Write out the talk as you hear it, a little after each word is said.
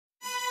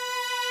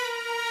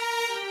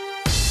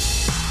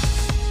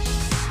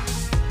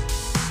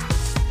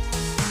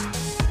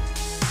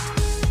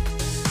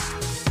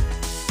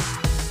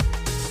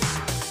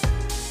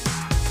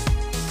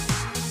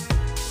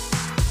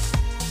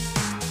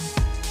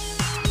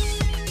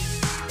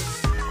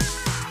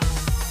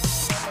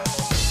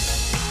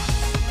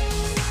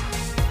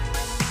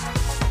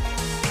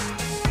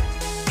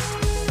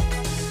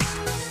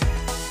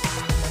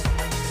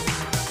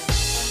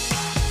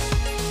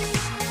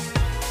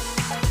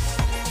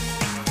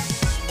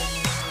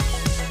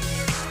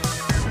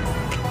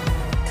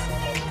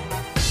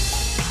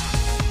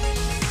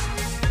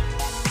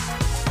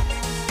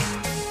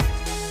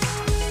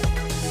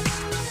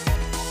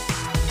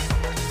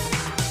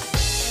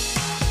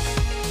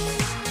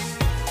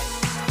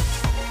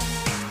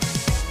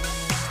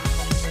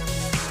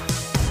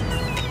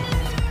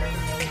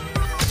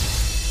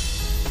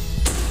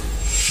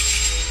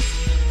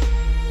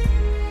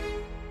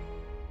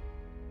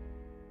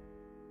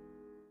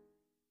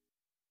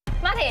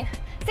Martin，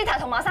司提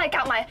同馬生係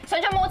夾埋，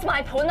想將 Modes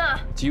賣盤啊！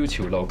只要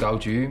潮流教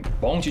主綁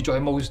住咗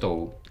喺 Modes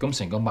度，咁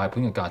成個賣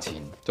盤嘅價錢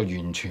就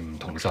完全唔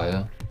同晒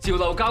啦。潮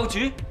流教主，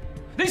呢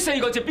4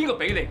個字邊個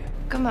俾你嘅？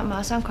今日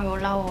馬生佢好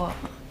嬲啊！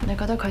你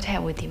覺得佢聽日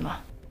會點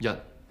啊？一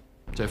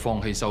就係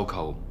放棄收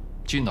購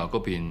 ，Gina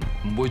嗰邊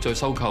唔會再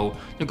收購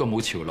一個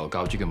冇潮流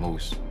教主嘅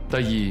Modes。第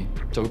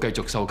二就會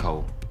繼續收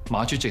購，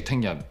馬主席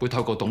聽日會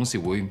透過董事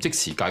會即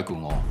時解僱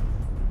我。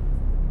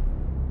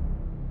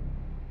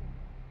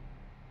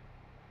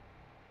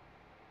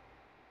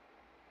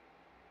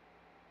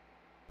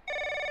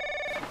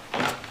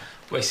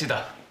喂，司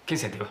達，傾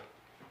成點啊？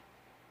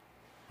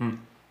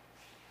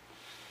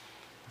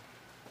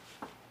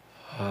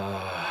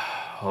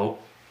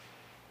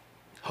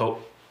好，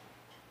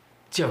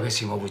之後嘅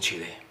事我會處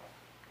理。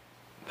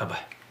拜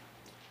拜。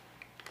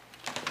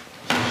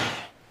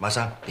馬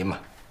生點啊？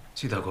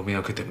司達嗰邊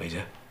有決定未啫？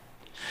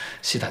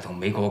司達同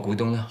美國嘅股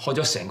東咧開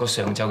咗成個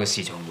上晝嘅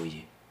市場會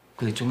議，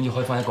佢哋終於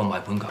開翻一個賣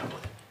盤價我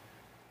哋。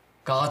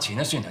價錢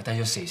咧雖然係低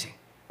咗40%，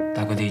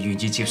但係佢哋願意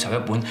接受一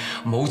本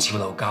冇潮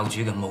流教主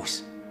嘅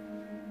Modes。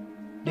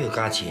呢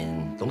個價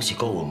錢董事局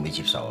會唔會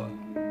接受啊？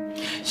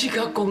依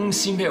家公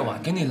司咩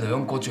環境，你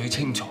兩個最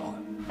清楚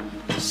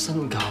嘅。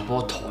新加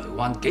坡、台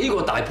灣幾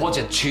個大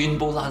project全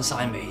部爛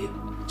晒尾啊！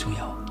仲有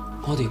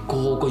我哋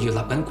個個月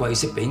納緊貴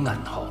息俾銀行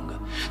嘅，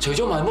除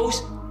咗賣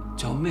Modes，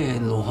仲有咩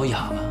路可以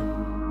行啊？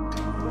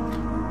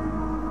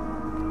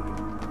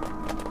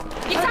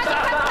葉生，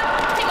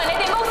聽聞你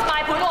哋 Modes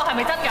賣盤喎，係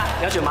咪真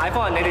㗎？有條買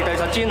方係你哋對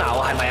手 Gina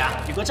喎，係咪啊？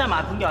如果真係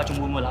賣盤嘅話，仲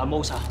會唔會留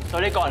Modes 啊？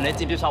對你個人，你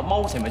接唔接受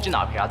Modes 成為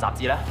Gina 旗下雜誌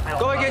咧？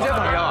各位記者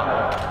朋友，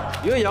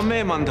如果有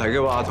咩問題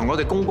嘅話，同我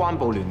哋公關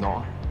部聯絡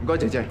啊！唔該，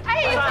姐姐。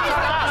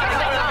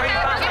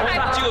我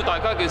唔知道大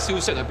家嘅消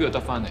息喺邊度得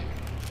翻嚟。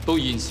到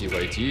現時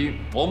為止，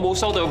我冇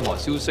收到任何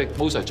消息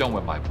 ，Modes 將會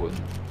賣盤。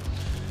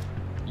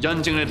印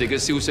證你哋嘅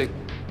消息，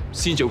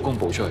先至公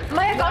佈出嚟。唔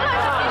係啊，講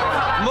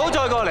啦，唔好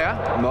再過嚟啊！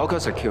唔係我 cut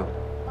實 Q。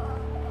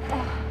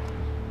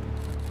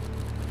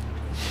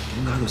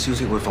點解個消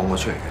息會放咗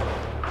出嚟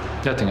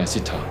嘅？一定係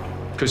Sita，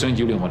 佢想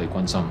擾亂我哋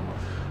軍心，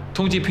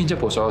通知編輯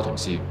部所有同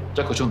事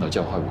1個鐘頭之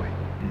後開會。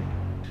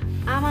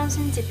啱啱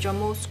先接咗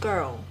Modes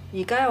Girl，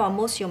 而家又話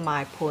Modes 要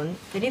賣盤，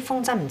你啲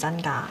風真唔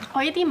真㗎？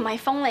我呢啲唔係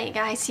風嚟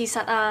㗎，係事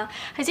實啊，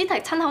係司提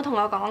親口同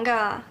我講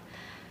㗎。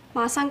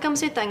馬生今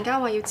朝突然間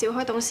話要召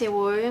開董事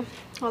會，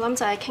我諗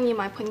就係傾要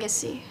賣盤嘅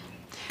事。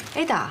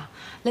Ada，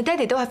 你爹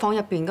哋都喺房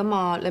入邊㗎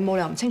嘛，你冇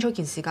理由唔清楚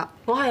件事㗎。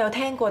我係有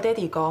聽過爹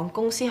哋講，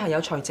公司係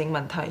有財政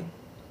問題，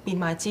變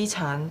賣資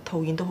產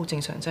套現都好正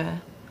常啫。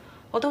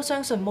我都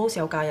相信 Modes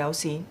有價有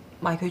市，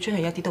賣佢出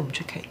去一啲都唔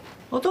出奇。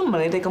我都唔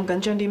係你哋咁緊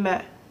張啲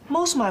咩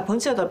 ？Modes 賣盤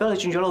之後代表你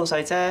轉咗老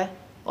細啫，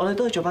我哋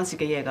都係做翻自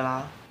己嘢㗎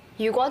啦。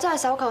如果真係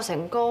收購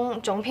成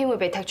功，總編會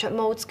被踢出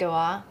Modes 嘅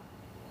話，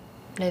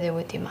你哋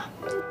會點啊？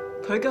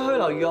佢嘅虛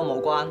流與我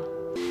無關。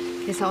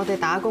其實我哋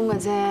打工嘅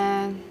啫，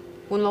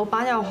換老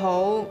闆又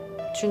好，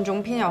轉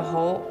總編又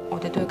好，我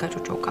哋都要繼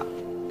續做㗎。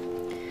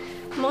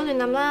唔好亂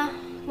諗啦，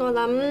我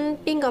諗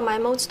邊個買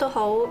Modes 都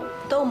好，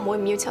都唔會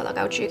唔要潮流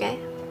教主嘅。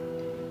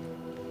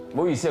唔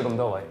好意思啊，咁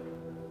多位，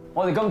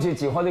我哋今次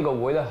召開呢個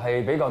會咧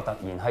係比較突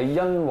然，係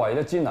因為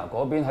咧 Gina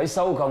嗰邊喺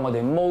收購我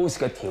哋 Modes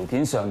嘅條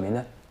件上面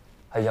咧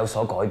係有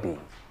所改變，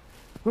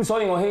咁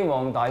所以我希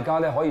望大家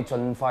咧可以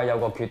盡快有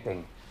個決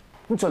定，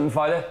咁盡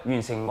快咧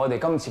完成我哋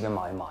今次嘅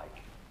買賣。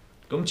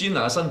咁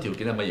Gina 嘅新條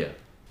件係乜嘢？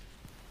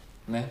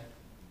咩？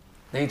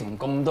你同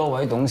咁多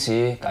位董事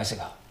解釋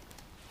下。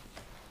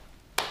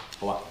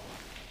好啊，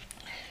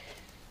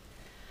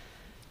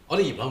我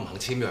哋葉劉唔肯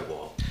簽約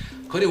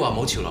喎，佢哋話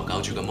冇潮流教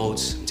主嘅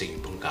Modes 唔值原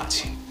本價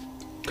錢，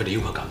佢哋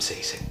要求減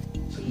40%。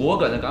冇一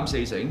個人就減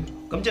40%，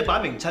咁即係擺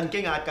明趁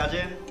機壓價啫。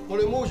我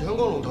哋 Modes 香港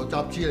龍頭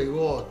雜誌嚟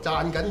喎，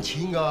賺緊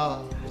錢㗎。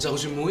就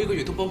算每個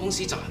月都幫公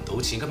司賺到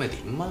錢，咁咪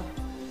點啊？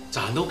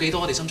賺到幾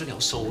多我哋心中有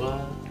數啦。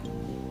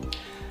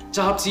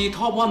雜誌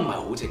Top One 唔係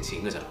好值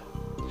錢㗎咋，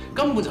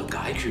根本就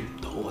解決唔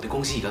到我哋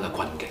公司而家嘅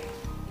困境。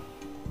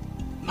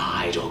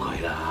賣咗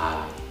佢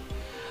啦，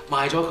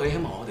賣咗佢，希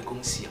望我哋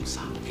公司有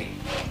生機，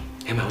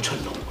起碼有出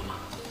路啊嘛。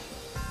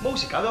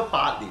Modes 搞咗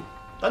8年，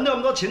等咗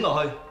咁多錢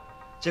落去，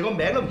淨個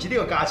名都唔止呢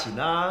個價錢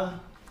啦。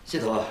司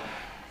徒啊，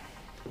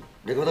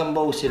你覺得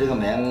Modes 呢個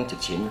名值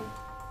錢咩？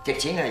值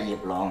錢嘅係葉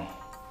朗，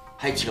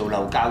係潮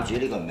流教主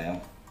呢個名。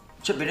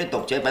出邊啲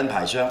讀者品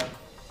牌商，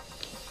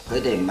佢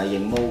哋唔係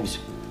認 Modes，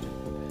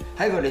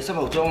 喺佢哋心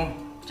目中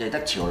就係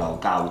得潮流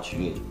教主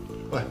嘅。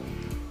喂，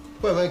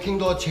不如佢傾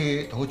多一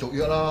次，同佢續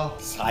約啦。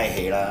嘥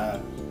氣啦！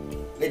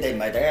你哋唔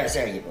係第一日識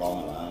係葉朗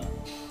係嘛？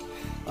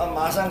阿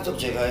馬生捉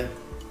住佢，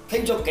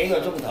傾足幾個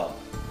鐘頭，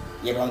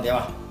葉朗點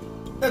啊？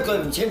一句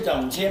唔簽就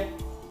唔簽，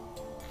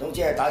總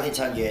之係打鐵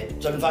趁熱，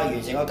盡快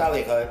完成個交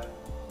易佢，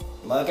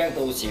唔係驚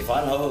到時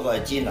反口嗰個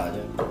係 Gina 啫。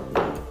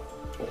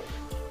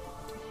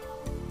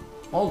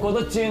我覺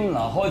得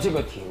Gina 開出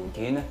個條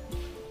件咧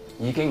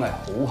已經係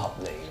好合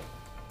理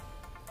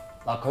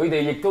嘅。嗱，佢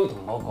哋亦都同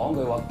我講，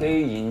佢話既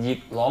然葉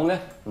朗咧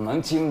唔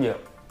肯簽約，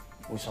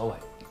冇所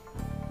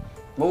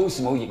謂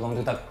，Modes冇葉朗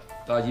都得。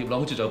但係葉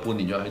朗好似仲有半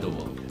年約喺度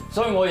喎。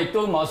所以我亦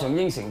都馬上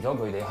應承咗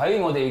佢哋喺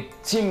我哋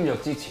簽約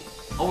之前，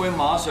我會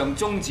馬上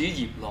終止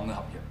葉朗嘅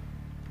合約。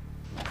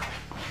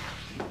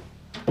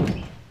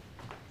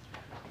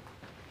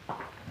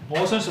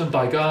我相信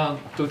大家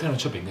都聽到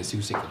出邊嘅消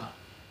息㗎啦。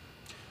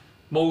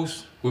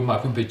Mose 會賣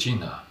盤俾 Gina，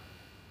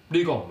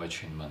 呢個唔係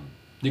傳聞，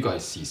呢個係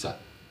事實。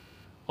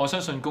我相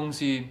信公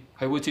司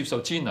係會接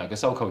受 Gina 嘅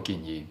收購建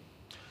議。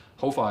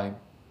好快，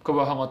佢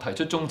會向我提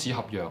出終止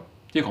合約，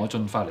要求我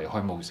盡快離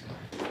開 Mose。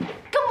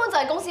根本就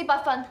係公私不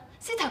分。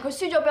Sita 佢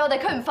輸咗俾我哋，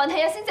佢唔憤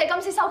氣啊，先借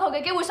今次收購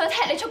嘅機會想踢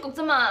你出局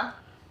啫嘛。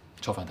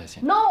坐翻低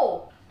先。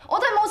 No， 我都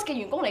係 Mose 嘅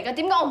員工嚟㗎，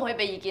點解我唔可以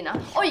俾意見啊？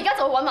我而家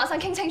就會揾馬生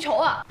傾清楚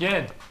啊。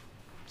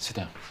Yannes，sit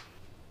down。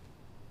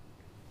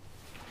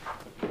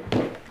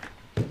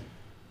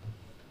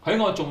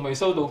喺我仲未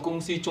收到公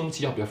司終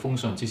止合約封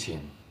信之前，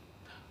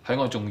喺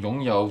我仲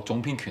擁有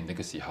總編權力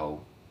嘅時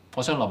候，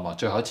我想立下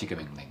最後一次嘅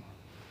命令。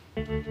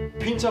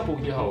編輯部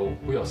以後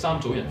會由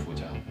3組人負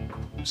責。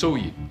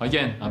Zoe、阿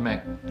Yan、阿 Mac，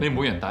 你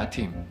每人帶一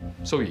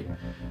team。Zoe，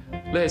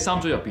 你係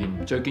3組入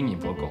邊最經驗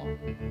嗰個，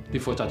你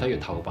負責睇住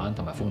頭版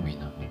同埋封面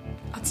啊。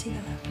我知㗎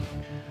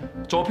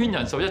啦。助編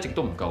人手一直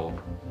都唔夠，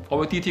我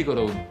會 DT 嗰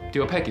度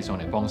調個 package 上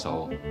嚟幫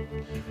手。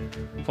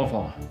芳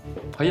芳啊，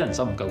喺人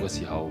手唔夠嘅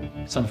時候，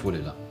辛苦你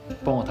啦，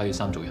幫我睇住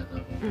3組人啊。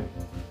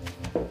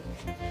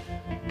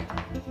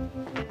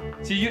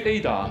至於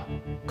Ada，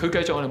 佢繼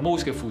續我哋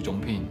Mose 嘅副總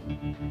編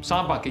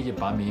，300幾頁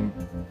版面，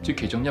只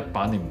其中1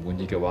版你唔滿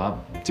意嘅話，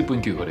即本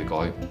叫佢哋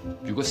改；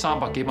如果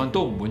300幾版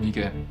都唔滿意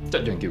嘅，一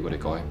樣叫佢哋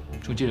改。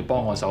總之你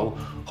幫我手，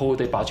好好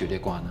地把住呢一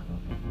關啊！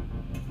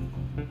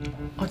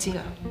我知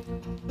啦。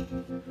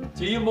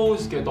至於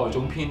Mose 嘅代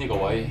總編呢個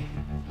位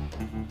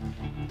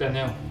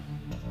 ，Daniel，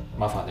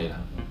 麻煩你啦。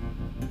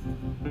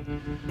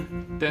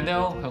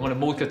Daniel 係我哋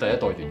Mose 嘅第一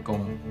代員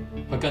工，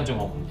佢跟咗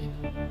我5年。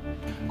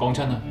講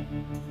真啊，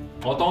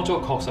我當初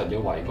確實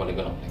有懷疑過你嘅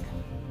能力，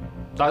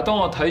但係當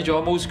我睇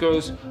咗 Mose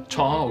Girls 創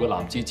刊號嘅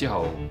藍紙之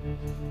後，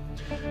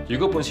如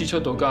果本書出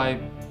到街，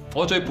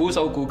我最保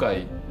守估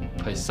計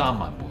係3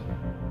萬本。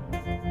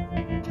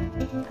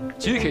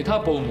至於其他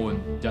部門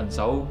人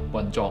手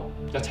運作，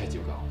一切照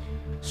舊。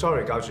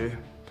Sorry， 教主，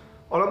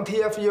我諗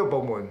TF 呢個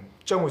部門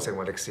將會成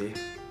為歷史，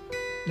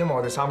因為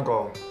我哋3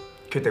個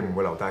決定唔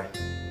會留低。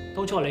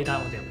當初你帶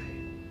我哋入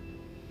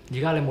嚟，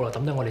而家你冇理由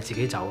抌低我哋自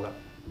己走㗎。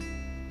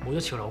冇咗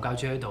潮流教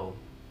主喺度，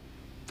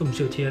都唔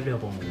需要 TF 呢個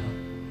部門啦。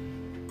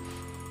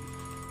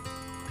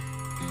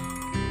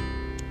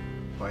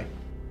喂，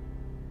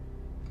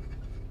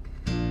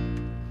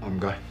唔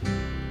該。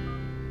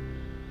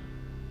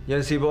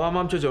人事部啱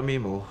啱出咗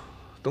memo，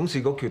 董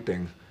事局決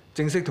定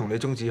正式同你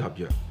終止合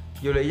約，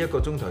要你1個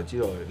鐘頭之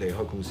內離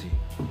開公司。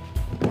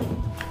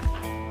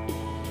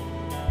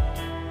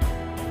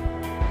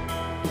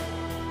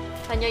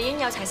份約已經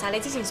有齊晒你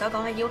之前所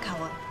講嘅要求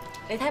啊，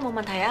你睇冇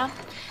問題啊？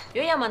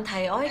如果有問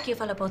題，我可以叫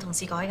法律部同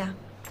事改㗎。阿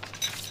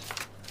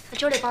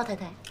Jo， 你幫我睇睇。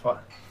好啊。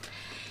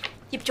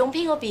葉總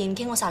編嗰邊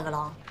傾好晒㗎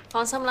啦，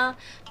放心啦。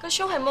個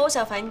show 係 Mose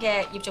有份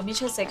嘅，葉總編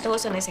出席都好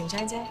順理成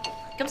章啫。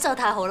咁就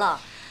太好啦。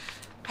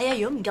係啊，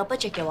如果唔夠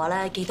budget 嘅話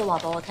咧，記得話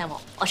俾我聽喎，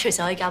我隨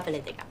時可以交俾你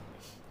哋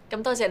㗎。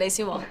咁多謝你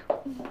先喎。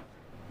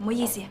唔好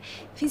意思啊，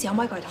平時可唔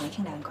可以過嚟同你傾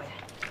2句啊？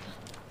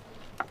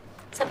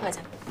失陪陣。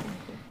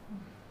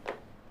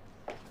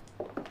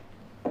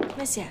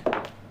咩事啊？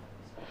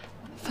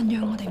份約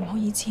我哋唔可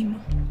以簽啊，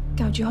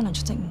教主可能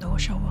出席唔到個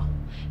show 啊。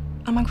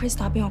啱啱 Chris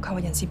打俾我，佢話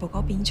人事部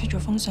嗰邊出咗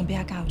封信俾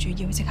阿教主，要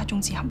佢即刻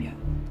終止合約。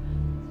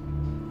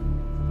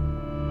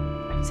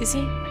CC，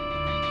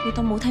你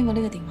當冇聽過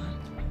呢個電話，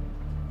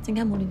陣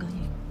間唔好亂講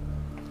嘢。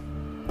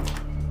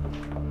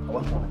好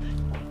啊。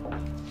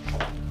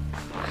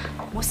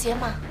冇事啊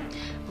嘛，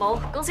冇，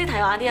公司提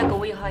我晏啲有個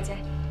會要開啫。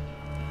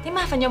點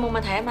啊？份約冇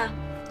問題啊嘛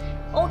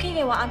 ？OK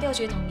嘅話，晏啲我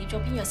仲要同葉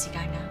總編約時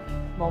間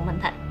㗎，冇問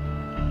題。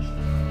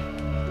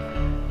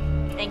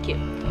Thank you。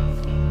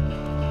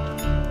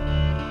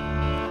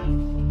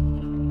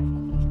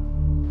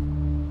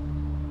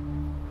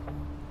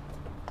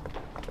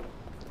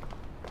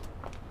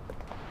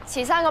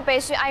慈山個秘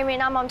書 Irene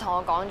啱啱同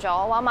我講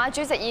咗，話馬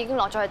主席已經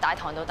落咗去大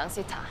堂度等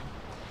Sita。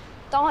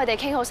當佢哋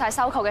傾好晒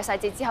收購嘅細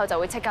節之後，就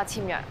會即刻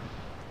簽約。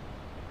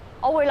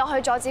我會落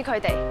去阻止佢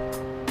哋。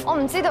我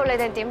唔知道你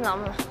哋點諗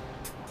啊！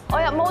我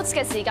入 Mose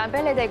嘅時間比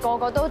你哋個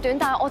個都短，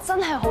但係我真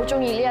係好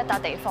中意呢一笪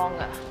地方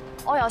㗎。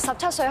我由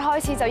17歲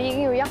開始就已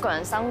經要一個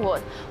人生活，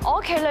我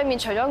屋企裏面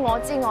除咗我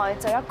之外，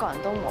就一個人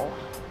都冇。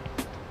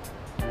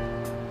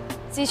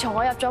自從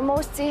我入咗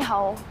Mose 之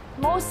後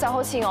，Mose 就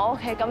好似我屋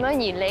企咁樣，而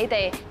你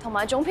哋同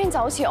埋總編就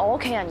好似我屋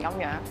企人咁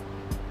樣。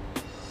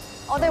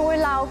我哋會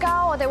鬧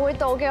交，我哋會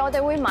妒忌，我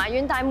哋會埋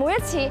怨，但係每一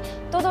次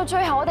到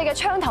最後，我哋嘅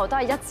槍頭都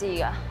係一致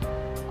㗎。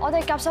我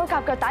哋夾手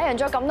夾腳打贏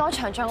咗咁多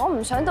場仗，我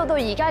唔想到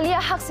而家呢一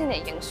刻先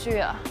嚟認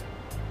輸啊！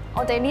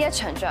我哋呢一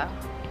場仗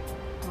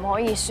唔可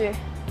以輸，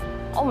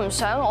我唔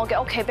想我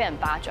嘅屋企俾人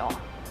霸咗。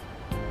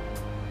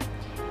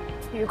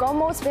如果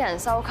Mose 俾人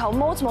收購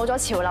 ，Mose 冇咗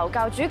潮流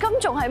教主，咁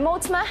仲係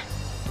Mose 咩？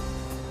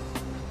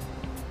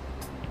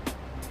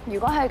如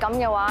果係咁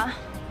嘅話，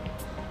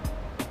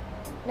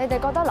你哋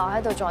覺得留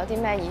喺度仲有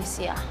啲咩意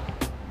思啊？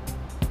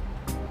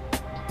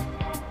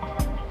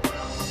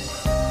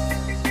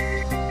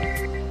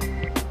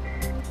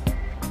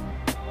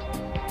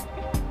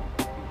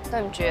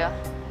對唔住啊，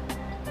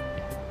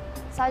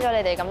嘥咗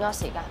你哋咁多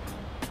時間，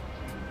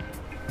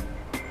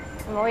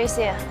唔好意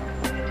思啊。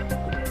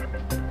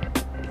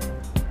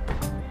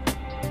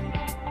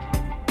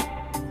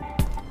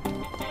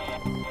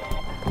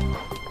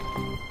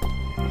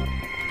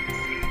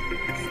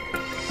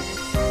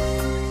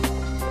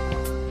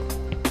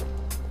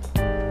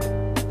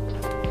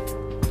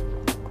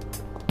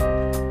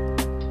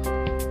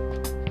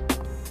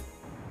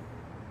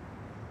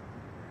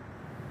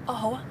哦，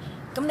好啊，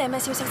咁你有咩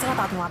消息即刻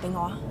打電話俾我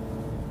啊？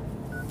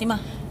點啊？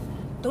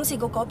董事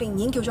局嗰邊已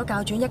經叫咗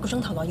教主1個鐘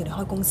頭內要離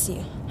開公司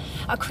啊！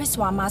阿 Chris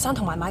話馬生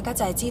同埋買家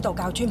就係知道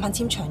教主唔肯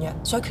簽長約，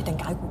所以決定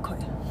解僱佢。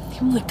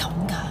點會咁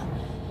㗎？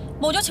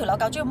冇咗潮流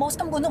教主嘅 Mose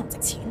根本都唔值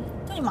錢，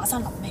跟住馬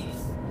生諗咩？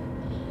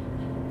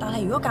但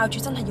係如果教主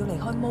真係要離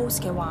開 Mose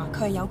嘅話，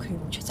佢係有權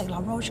出席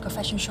rearranged 嘅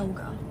fashion show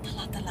㗎。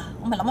得啦，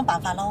我咪諗緊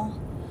辦法咯。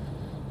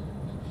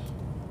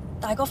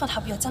但係嗰份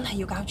合約真係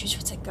要教主出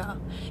席㗎，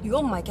如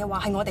果唔係嘅話，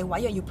係我哋毀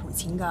約要賠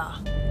錢㗎。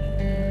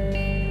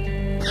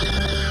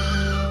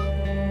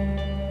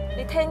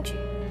你聽住，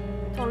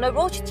同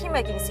rearranged team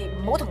嘅件事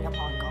唔好同任何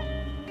人講，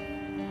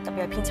特別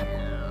係編輯部。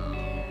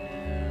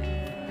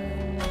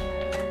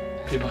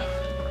點啊？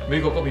美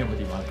國嗰邊有冇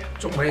電話嚟？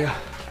仲未啊！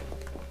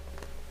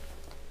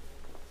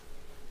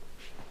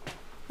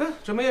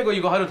做咩一個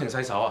二個喺度停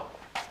洗手啊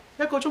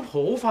？1個鐘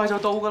好快就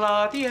到㗎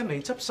啦，啲嘢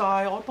未執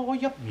晒，我多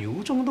1秒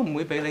鐘都唔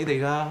會俾你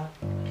哋㗎。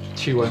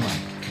次偉文，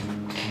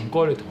唔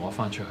該你同我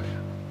翻出去啊！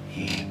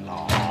賢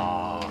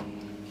郎，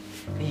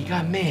你而家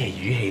係咩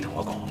語氣同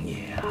我講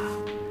嘢啊？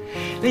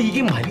你已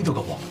經唔係呢度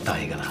嘅皇帝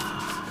㗎啦，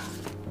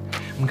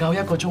唔夠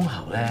1個鐘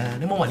頭咧，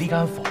你冇話呢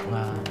間房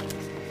啊，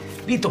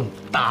呢棟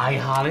大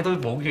廈你都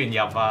冇權入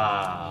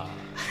啊！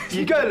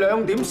而家係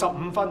2點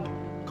15分，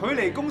距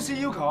離公司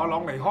要求阿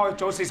朗離開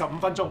仲有45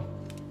分鐘。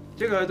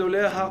即係去到呢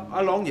一刻，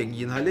阿朗仍然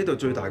係呢度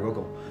最大嗰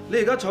個。你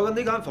而家坐緊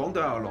呢間房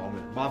都係阿朗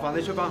嘅，麻煩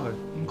你出翻去。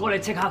唔該，你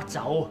即刻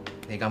走。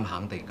你咁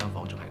肯定間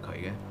房仲係佢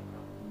嘅？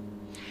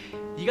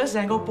而家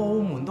成個部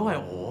門都係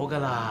我㗎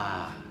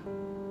啦。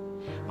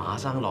馬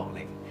生落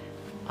嚟，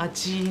阿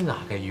Gina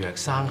嘅約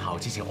生效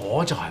之前，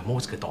我就係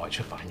Mose 嘅代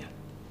出版人。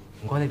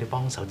唔該，你哋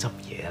幫手執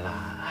嘢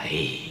啦。唉，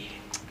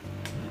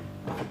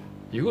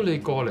如果你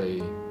過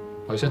嚟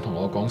係想同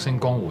我講聲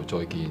江湖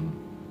再見，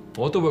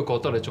我都會覺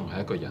得你仲係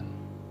一個人。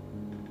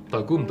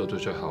但估唔到到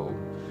最後，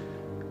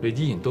你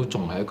依然都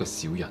仲係一個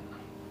小人。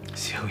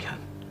小人，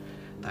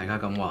大家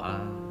咁話啦。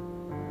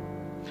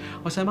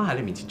我細媽喺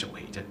你面前做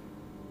戲啫，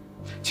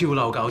潮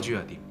流教主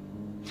又點？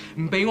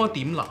唔俾我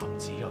點男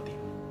子又點？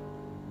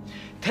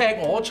踢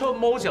我出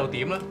Mose 又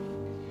點咧？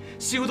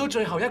笑到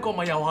最後一個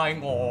咪又係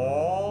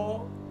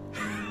我。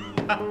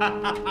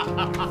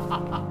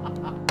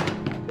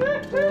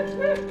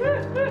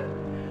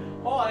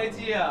我話你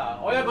知啊，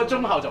我1個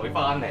鐘後就會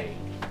翻嚟。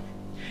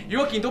如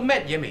果見到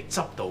乜嘢未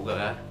執到嘅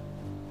咧，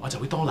我就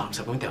會當垃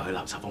圾咁掉去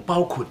垃圾房，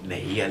包括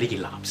你啊呢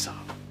件垃圾。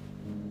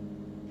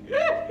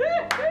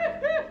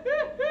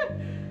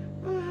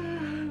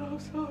垃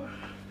圾。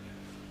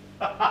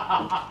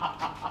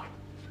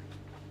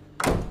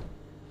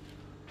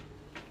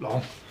朗，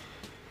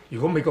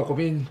如果美國嗰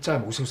邊真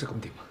係冇消息咁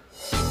點啊？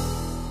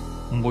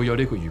唔會有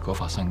呢個如果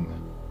發生嘅，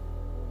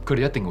佢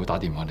哋一定會打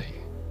電話嚟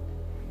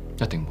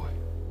嘅，一定會。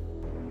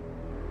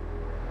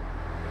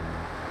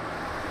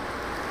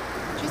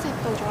主席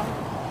到咗。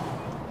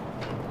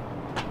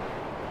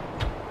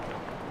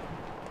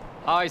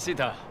Hi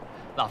Sita，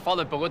 嗱，法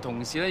律部嘅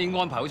同事咧已經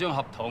安排好張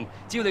合同，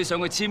只要你上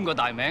去簽個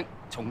大名，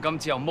從今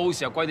之後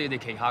Mose 又歸你哋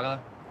旗下噶啦。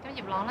咁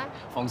葉朗咧？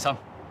放心，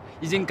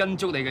已經跟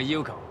足你嘅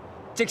要求，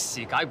即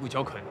時解僱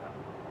咗佢。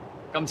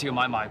今次嘅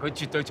買賣，佢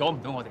絕對阻唔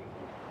到我哋。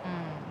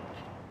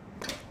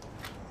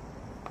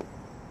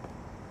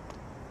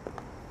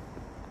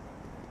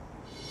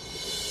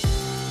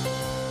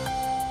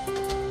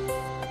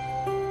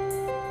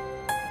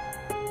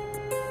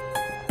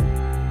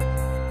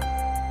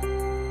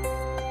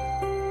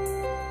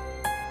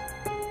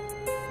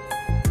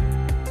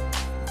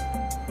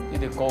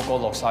個個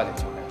落晒嚟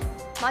做咩？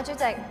馬主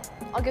席，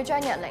我叫張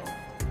日玲，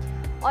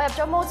我入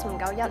咗 Mose 唔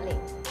夠1年。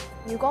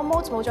如果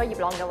Mose 冇咗葉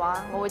朗嘅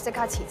話，我會即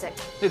刻辭職。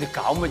你哋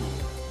搞乜嘢？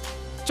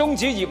終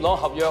止葉朗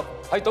合約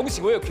係董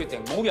事會嘅決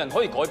定，冇人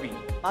可以改變。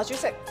馬主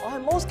席，我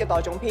係 Mose 嘅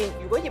代總編，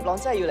如果葉朗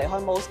真係要離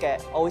開 Mose 嘅，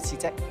我會辭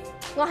職。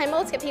我係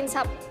Mose 嘅編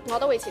輯，我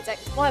都會辭職。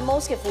我係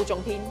Mose 嘅副總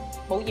編，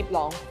冇葉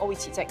朗我會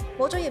辭職。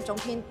冇咗葉總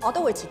編，我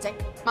都會辭職。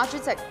馬主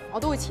席，我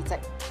都會辭職。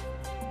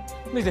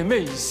你哋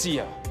咩意思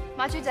啊？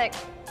馬主席，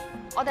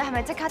我哋係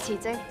咪即刻辭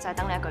職？就係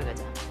等你一句嘅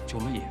啫。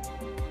做乜嘢？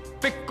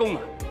逼宮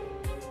啊！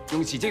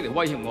用辭職嚟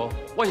威脅我，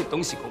威脅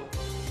董事局。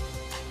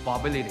話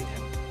俾你哋聽，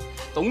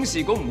董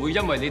事局唔會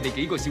因為你哋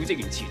幾個小職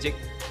員辭職，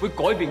會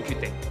改變決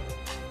定。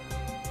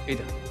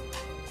Ada，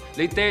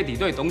 你爹哋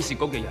都係董事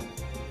局嘅人，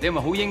你係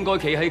咪好應該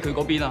企喺佢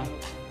嗰邊啊？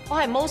我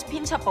係 Mose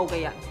編輯部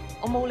嘅人，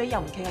我冇理由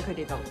唔企喺佢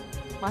哋度。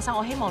馬生，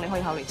我希望你可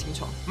以考慮清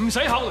楚。唔使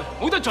考慮，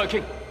冇得再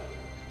傾。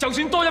就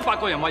算多100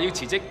個人話要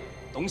辭職，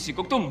董事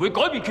局都唔會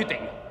改變決定。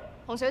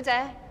洪小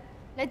姐，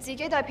你自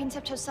己都係編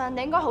輯出身，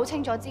你應該好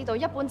清楚知道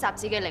一本雜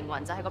誌嘅靈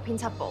魂就係個編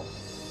輯部。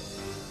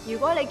如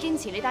果你堅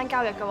持呢單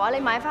交易嘅話，你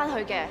買翻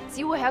去嘅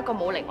只會係一個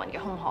冇靈魂嘅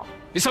空殼。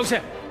你收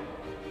聲！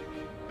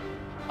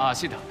阿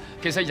Sita，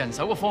其實人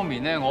手嗰方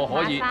面咧，我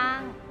可以。馬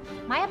生，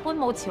買一本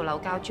冇潮流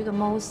教主嘅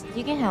Mose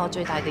已經係我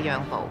最大嘅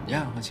讓步。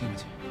我知。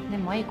你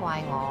唔可以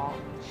怪我，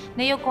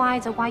你要怪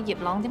就怪葉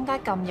朗點解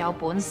咁有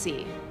本事，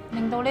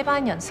令到呢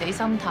班人死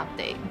心塌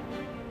地。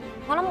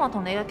我諗我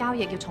同你嘅交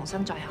易要重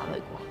新再考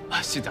慮過。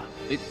Sita，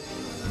你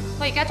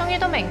我而家終於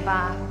都明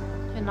白，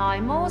原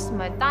來 Mose 唔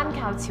係單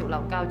靠潮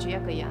流教主一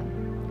個人。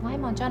我希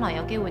望將來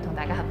有機會同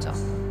大家合作。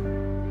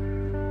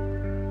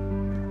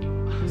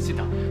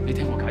Sita，你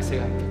聽我解釋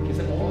啊，其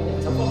實我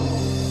人手方面。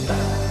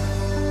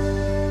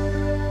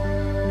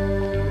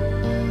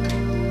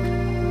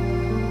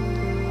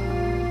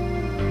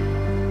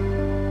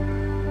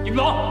葉朗，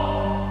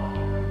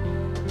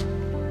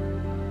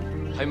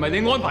係咪你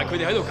安排佢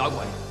哋喺度搞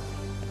鬼？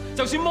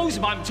就算 Mose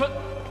賣唔出，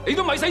你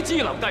都咪使旨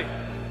意留低。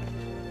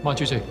馬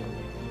主席，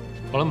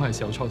我諗係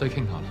時候坐低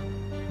傾下啦，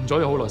唔阻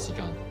你好耐時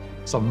間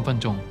，15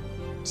分鐘。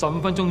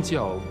15分鐘之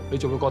後，你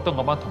就會覺得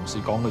我班同事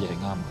講嘅嘢係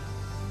啱嘅。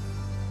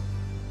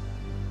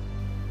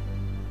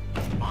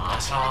馬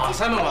生，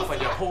使乜話份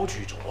藥 hold 住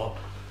咗？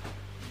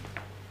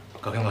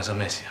究竟發生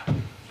咩事啊？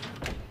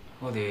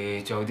我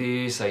哋仲有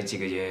啲細節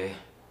嘅嘢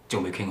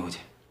仲未傾好啫。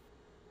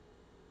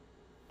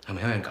係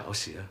咪有人搞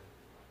事啊？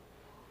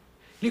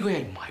呢個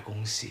嘢唔係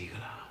公司㗎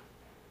啦，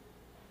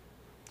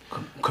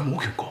佢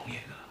冇權講嘢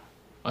㗎。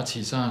阿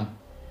慈生，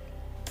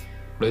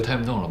你睇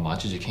唔到我同馬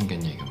主席傾緊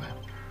嘢嘅咩？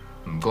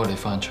唔該，你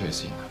翻出去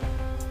先。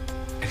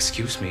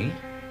Excuse me，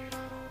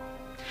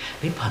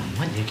 你憑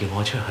乜嘢叫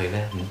我出去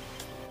咧？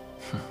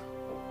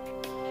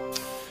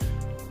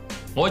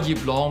我葉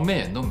朗咩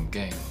人都唔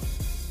驚，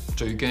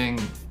最驚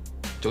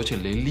就好似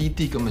你呢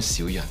啲咁嘅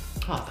小人。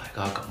大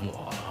家咁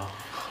話，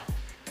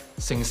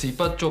成事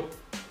不足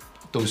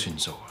都算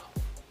數啦，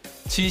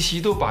次次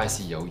都敗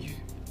事有餘。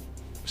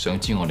想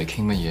知我哋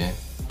傾乜嘢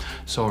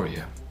 ？Sorry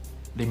啊，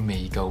你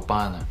未夠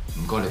班啊，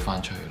唔該你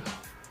翻出去啦。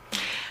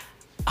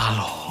阿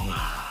朗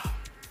啊，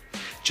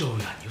做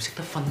人要識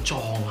得分莊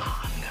閒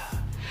㗎。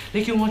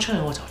你叫我出去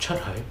我就出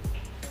去。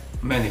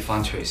咩？你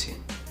翻出去先。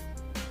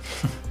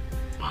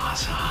馬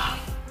生，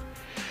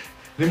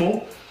你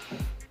冇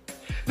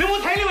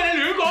睇你話你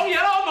亂講嘢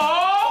啦，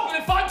好冇？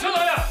你翻出去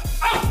啊！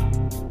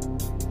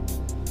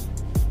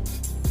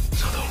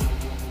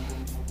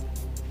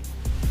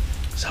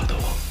收到。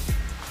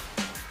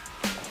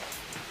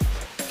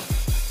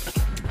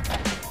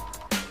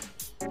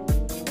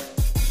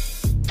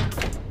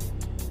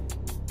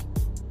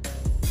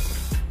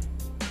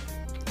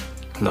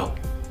嗱，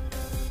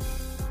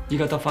依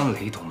家得翻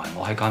你同埋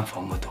我喺間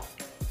房嗰度，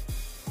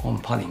我唔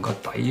怕連個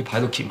底牌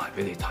都揭埋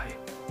俾你睇。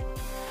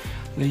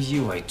你以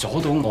為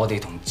阻到我哋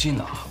同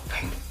Gina 合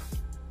拼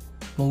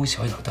，Mose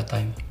可以留得低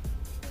咩？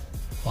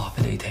話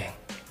俾你聽，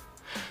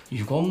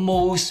如果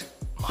Mose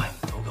買唔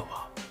到嘅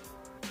話，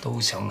到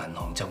時候銀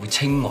行就會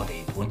清我哋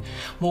本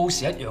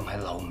 ，Mose 一樣係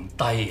留唔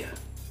低啊！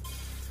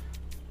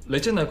你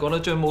真係覺得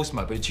將 Mose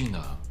賣俾 Gina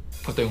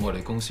係對我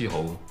哋公司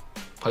好，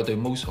係對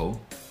Mose 好？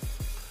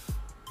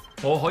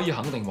我可以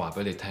肯定話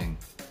俾你聽，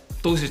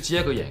到時只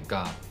一個贏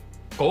家，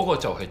嗰個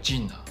就係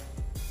Gina。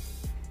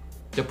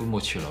一本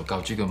冇潮流教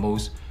主嘅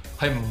Mose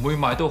係唔會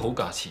賣到好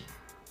價錢，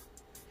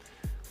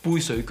杯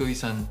水車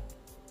薪，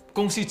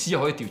公司只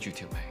可以吊住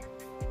條命。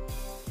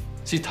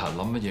Sita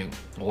諗乜嘢，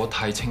我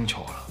太清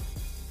楚啦。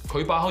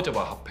佢把口就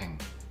話合併，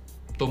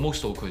到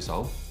Mose 到佢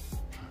手，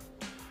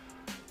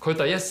佢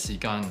第一時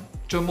間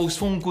將 Mose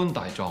封官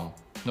大狀，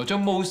又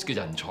將 Mose 嘅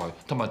人才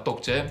同埋讀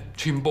者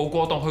全部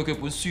過檔去佢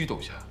本書度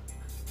咋。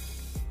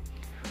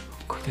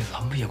佢哋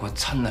諗乜嘢？我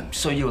真係唔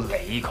需要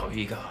理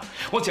佢㗎。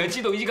我淨係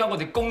知道依家我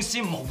哋公司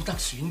冇得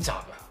選擇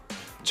啊！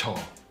錯，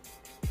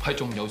係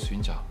仲有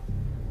選擇。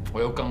我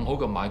有更好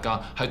嘅買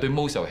家係對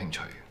Mose 有興趣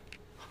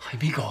嘅。係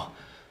邊個？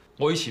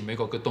我以前美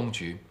國嘅東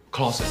主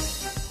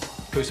Closet，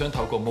 佢想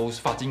透過 Mose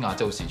發展亞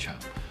洲市場。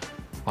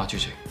馬主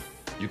席，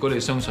如果你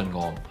相信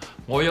我，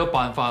我有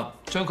辦法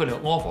將佢哋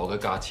offer 嘅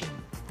價錢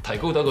提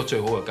高到一個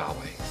最好嘅價位。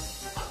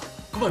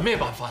咁係咩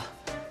辦法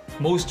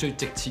 ？Mose 最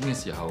值錢嘅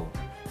時候，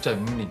就係5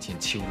年前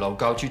潮流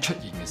教主出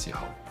現嘅時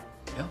候。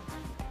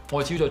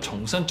我只要再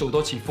重新做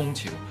多次風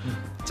潮，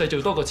製造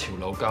多個潮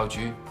流教主，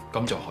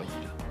咁就可以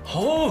啦。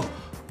好，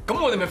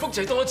咁我哋咪複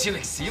製多一次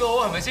歷史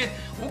咯，係咪先？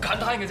好簡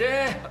單嘅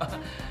啫。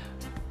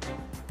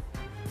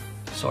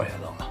Sorry 阿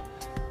朗啊，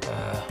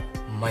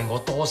唔係我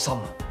多心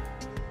啊。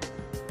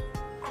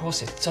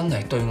Closet 真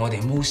係對我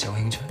哋 Mose 有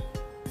興趣。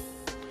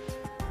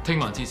聽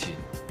晚之前，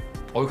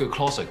我會叫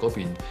Closet 嗰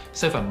邊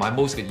set 份買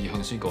Mose 嘅意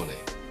向書過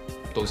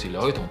嚟，到時你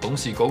可以同董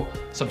事局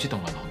甚至同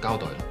銀行交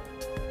代啦。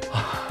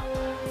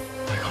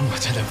咁我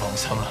真係放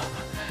心啦，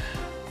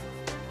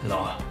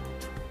朗啊，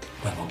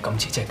喂，我今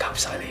次真係靠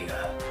晒你㗎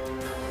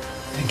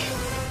 ，thank you。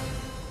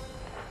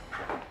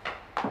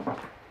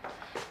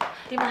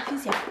點啊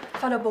 ，Fish？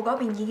法律部嗰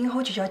邊已經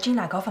hold 住咗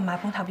Gina 嗰份買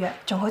本合約，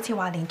仲好似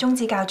話連終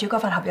止教主嗰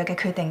份合約嘅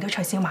決定都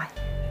取消埋。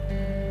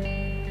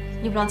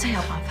葉朗真係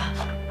有辦法，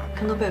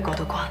咁都俾佢過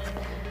到關。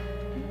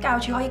教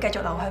主可以繼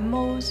續留喺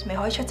Mose，咪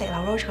可以出席劉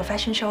Roach 個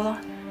fashion show 咯。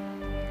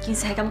件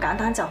事係咁簡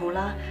單就好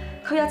啦。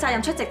佢有責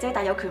任出席啫，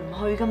但有權唔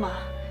去噶嘛。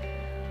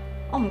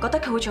我唔覺得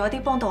佢會做一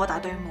啲幫到我大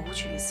隊冇好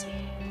處嘅事。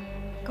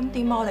咁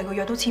點啊？我哋個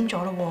約都簽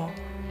咗咯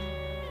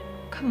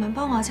喎。佢唔肯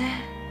幫我啫，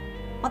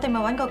我哋咪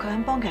揾個佢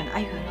肯幫嘅人嗌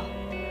佢咯。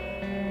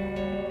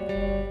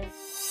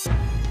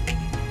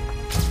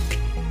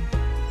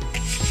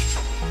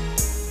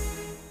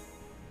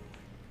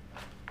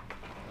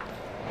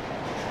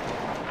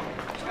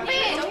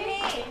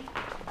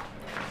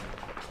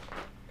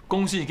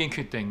公司已經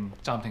決定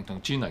暫停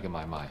同 Gina 嘅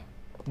買賣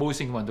 ，Mose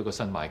已經揾到個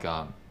新買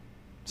家，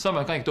新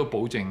買家亦都保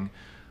證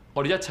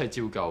我哋一切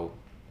照舊，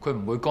佢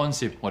唔會干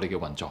涉我哋嘅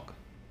運作。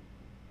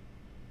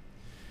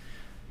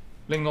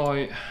另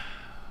外，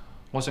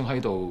我想喺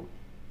度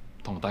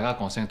同大家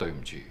講聲對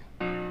唔住。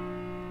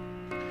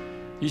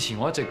以前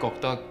我一直覺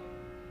得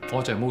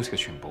我就係 Mose 嘅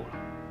全部啦，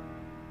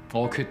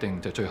我嘅決定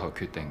就最後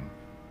決定，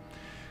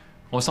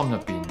我心入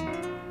邊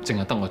淨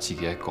係得我自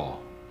己一個，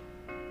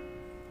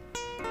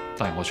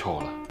但係我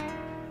錯啦。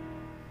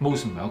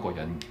Mose 唔係一個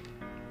人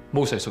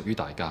 ，Mose 係屬於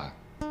大家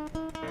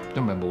嘅，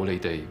因為冇你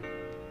哋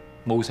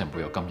 ，Mose 唔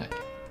會有今日嘅，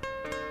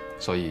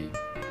所以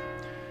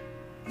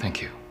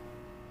thank you。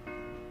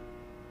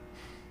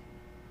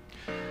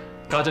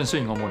家陣雖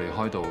然我冇離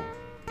開到，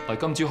但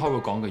係今朝開會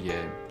講嘅嘢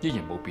依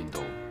然冇變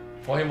到。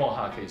我希望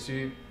下期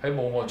書喺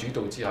冇我主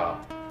導之下，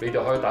你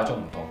哋可以打出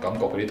唔同感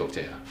覺俾啲讀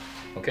者啊。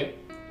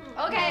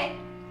OK？OK。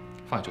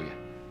翻去做嘢。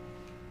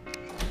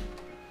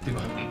點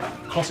啊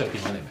 ？Close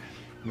電話嚟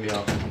未？未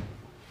有。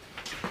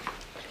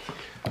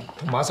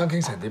同馬生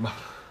傾成點啊？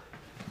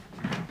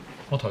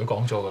我同佢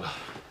講咗㗎啦，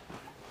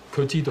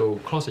佢知道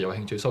Close 有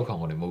興趣收購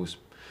我哋 Mose，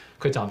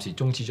 佢暫時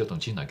終止咗同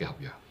Gina 嘅合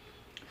約。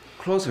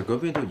Close 嗰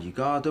邊到而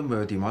家都未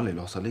有電話嚟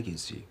落實呢件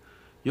事。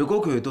如果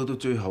佢哋到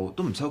最後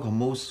都唔收購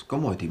Mose， 咁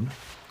我係點咧？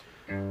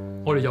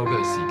我哋有嘅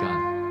係時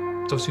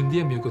間，就算呢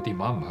一秒個電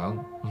話唔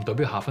響，唔代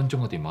表下分鐘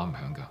個電話唔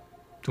響㗎。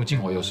總之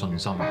我有信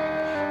心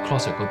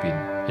 ，Close 嗰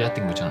邊一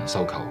定會進行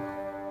收購。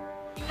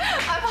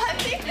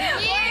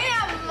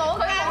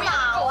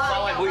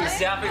唔好意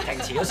思啊，不如停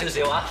遲咗少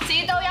少啊！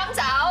遲到飲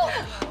酒。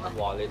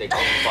哇！你哋咁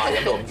快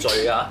飲到咁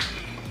醉啊！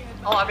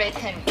我話俾你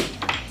聽，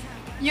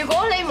如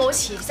果你冇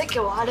辭職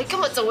嘅話，你今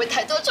日就會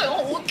睇到一場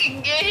好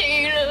勁嘅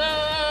戲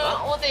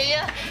啦！我哋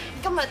啊，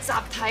今日集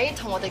體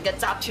同我哋嘅集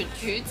團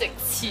主席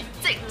辭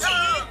職。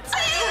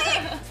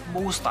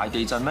Mose 大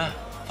地震咩？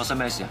發生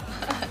咩事啊？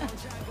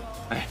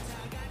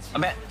阿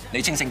咩？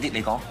你清醒啲，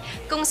你講。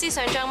公司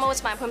想將 Mose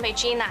賣盤俾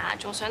Gina，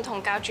 仲想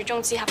同教主終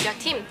止合約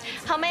添。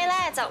後尾咧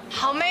就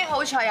後尾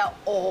好彩有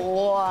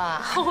我啊！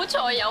好彩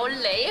有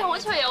你，好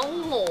彩有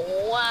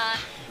我啊！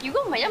如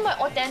果唔係因為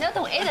我訂咗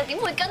同 A， 就點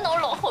會跟我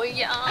落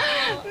去啊？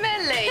咩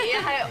你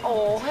啊？係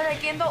我，佢哋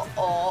見到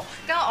我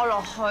跟我落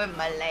去，唔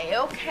係你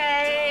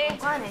 ，OK？ 唔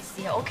關你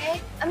事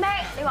 ，OK？ 阿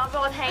Mac， 你話俾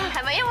我聽，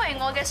係咪因為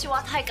我嘅説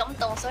話太感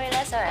動，所以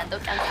咧所有人都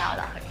跟晒我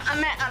落去？阿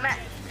Mac，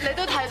 你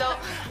都睇到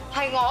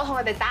係我同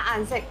佢哋打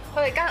眼色，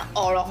佢哋跟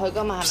我落去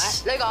噶嘛，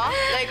係咪？你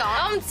講，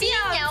我唔知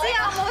啊，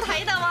我冇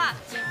睇到啊。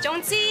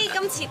總之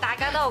今次大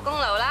家都有功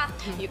勞啦。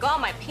如果我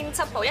唔係編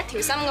輯部一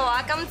條心嘅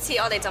話，今次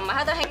我哋就唔係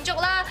喺度慶祝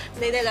啦。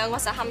你哋兩個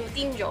實冚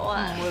癲咗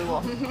啊！唔會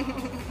喎。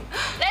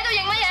你喺度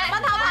影乜嘢？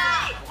乜偷拍？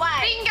喂，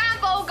邊間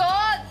報館？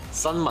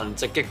新聞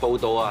直擊報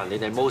導啊！你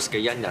哋 Mose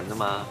嘅恩人啊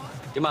嘛。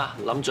點啊？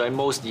諗住喺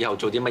Mose 以後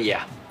做啲乜嘢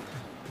啊？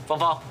芳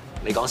芳，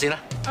你講先啦。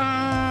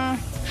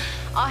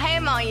我希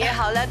望以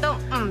後咧都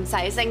唔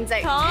使升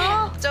職，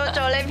做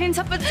你編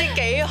輯不知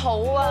幾好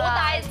啊！好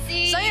大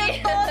志，所以要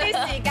多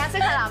啲時間識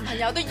下男朋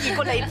友都易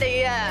過你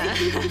哋啊！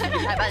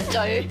大笨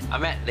嘴。阿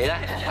咩，你咧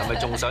係咪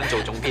仲想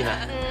做總編啊？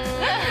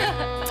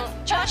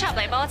初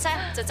嚟波啫，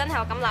就真係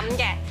我咁諗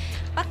嘅。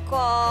不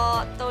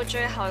過到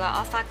最後啦，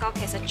我發覺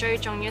其實最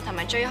重要同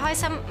埋最開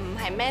心唔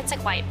係咩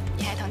職位，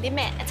而係同啲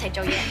咩一齊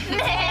做嘢。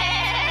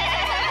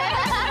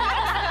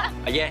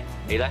阿耶，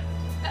你咧？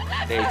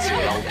你係潮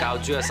流教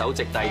主嘅首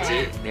席弟子，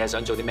你係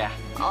想做啲咩啊？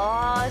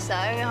我想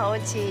好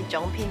似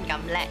總編咁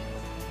叻，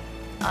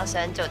我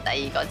想做第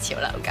二個潮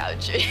流教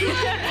主。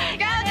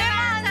教主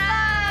萬歲！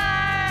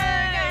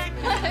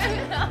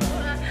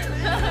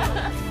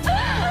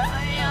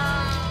哎呀！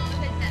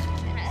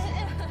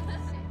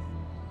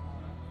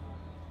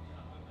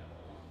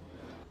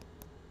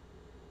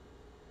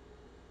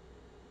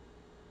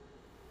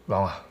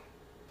朗啊，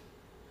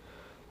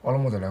我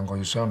諗我哋兩個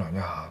要商量一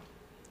下。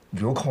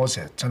如果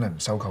Close 真係唔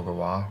收購嘅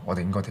話，我哋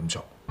應該點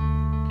做？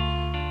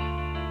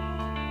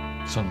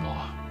信我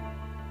啊，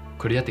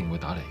佢哋一定會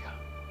打嚟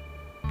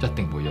㗎，一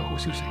定會有好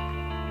消息。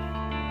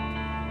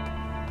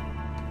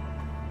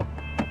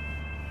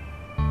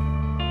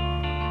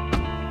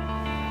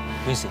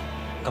咩事？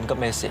咁急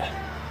咩事啊？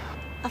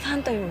阿潘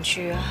對唔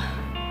住啊！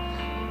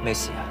咩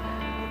事啊？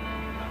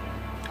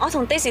我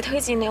同 Daisy 推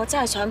薦你，我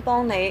真係想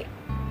幫你，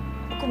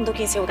我估唔到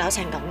件事會搞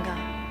成咁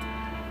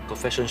㗎。個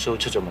fashion show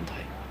出咗問題。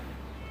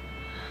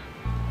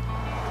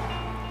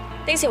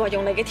Daisy 話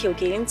用你嘅條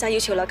件就係要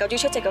潮流教主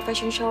出席個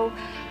fashion show，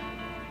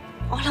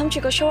 我諗住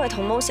個 show 係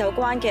同 Mose 有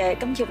關嘅，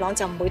咁葉朗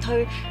就唔會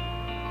推。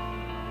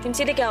點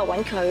知呢幾日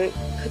揾佢，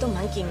佢都唔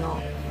肯見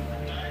我，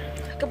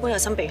根本有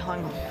心避開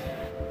我。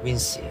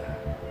Wins 啊，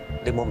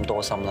你冇咁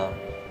多心啦。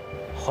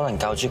可能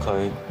教主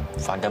佢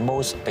煩緊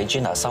Mose 俾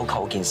Gina 收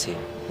購件事，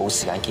冇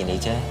時間見你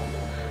啫。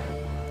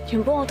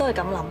原本我都係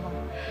咁諗啊，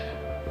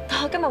但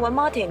係我今日揾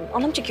Martin，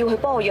 我諗住叫佢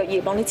幫我約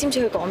葉朗，你知唔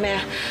知佢講咩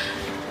啊？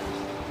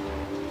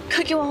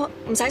佢叫我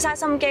唔使嘥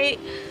心機，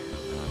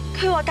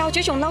佢話教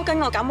主仲嬲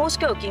緊我搞 Mose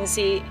Girl 件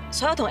事，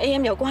所有同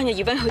AM 有關嘅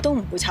event 佢都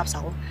唔會插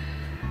手。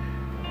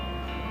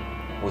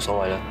冇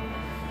所謂啦，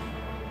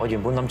我原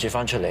本諗住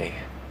翻出嚟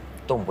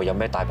都唔會有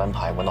咩大品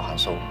牌揾我行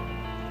數，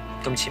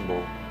今次冇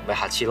咪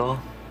下次咯。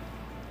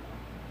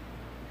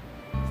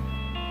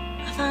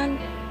阿帆，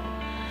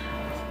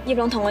葉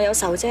朗同我有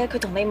仇啫，佢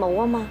同你冇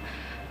啊嘛。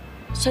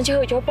上次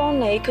去咗幫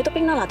你，佢都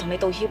冰啦嗱同你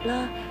道歉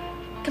啦。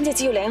今次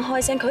只要你一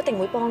開聲，佢一定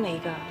會幫你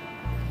噶。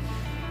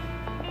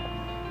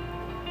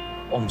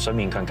我唔想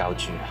勉強教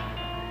主。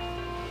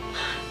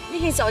呢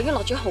件事我已經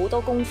落咗好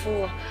多功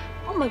夫啊！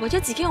我唔係為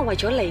咗自己，我為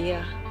咗你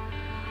啊！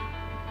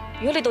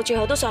如果你到最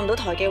後都上唔到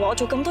台嘅話，我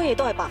做咁多嘢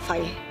都係白費。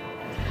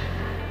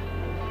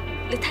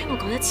你聽我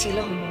講一次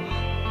啦，好唔好啊？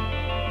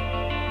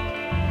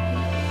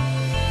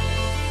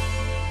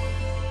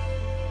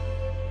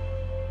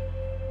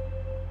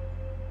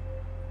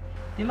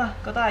點啊？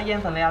覺得阿 Yan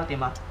份 layout 點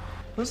啊？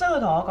本身佢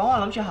同我講話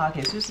諗住下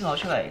期書先攞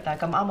出嚟，但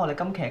係咁啱我哋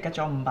今期吉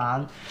咗5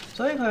版，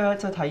所以佢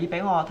就提議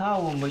俾我睇下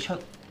會唔會出。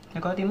你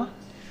覺得點啊？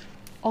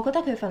我覺得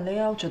佢份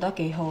layout 做得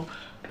幾好，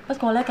不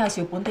過咧介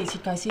紹本地設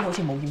計師好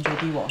似冒險咗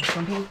啲喎。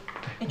總編，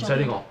唔使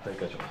呢個，你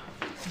繼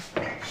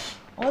續。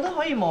我覺得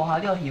可以冒下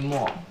呢個險喎，因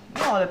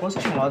為我哋本書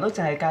從來都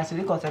淨係介紹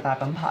啲國際大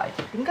品牌，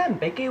點解唔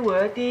俾機會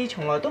一啲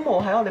從來都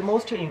冇喺我哋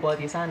Mose 出現過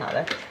嘅 designer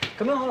咧？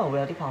咁樣可能會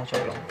有啲化作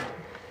用。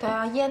但係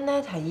阿 Yan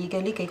咧提議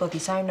嘅呢幾個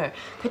designer，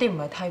 佢哋唔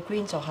係太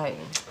green 就係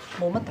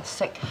冇乜特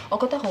色，我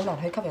覺得好難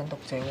去吸引讀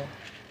者喎。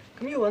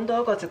咁要揾到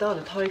一個值得我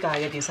哋推介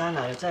嘅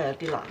designer， 又真係有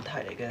啲難題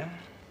嚟嘅。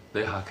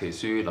你下期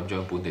書諗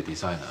住本地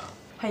designer？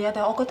 係啊，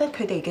但係我覺得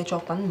佢哋嘅作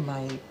品唔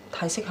係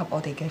太適合我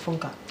哋嘅風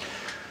格。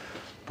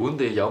本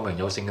地有名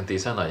有姓嘅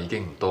designer 已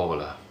經唔多㗎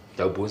啦，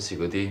有本事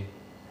嗰啲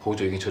好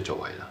早已經出咗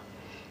位啦。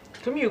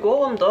咁如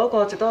果揾唔到一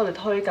個值得我哋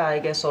推介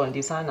嘅素人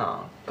designer，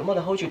 咁我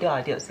哋 hold 住啲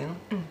idea 先咯。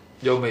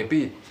又未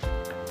必。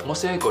我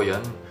識一個人，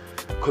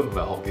佢唔係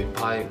學院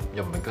派，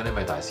又唔係跟呢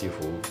位大師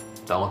傅，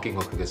但我見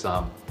過佢嘅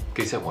衫，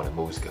幾適合我哋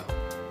Mose 㗎。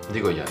呢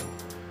個人，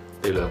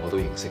你兩個都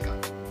認識㗎。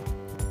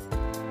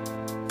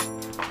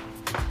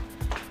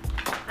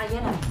阿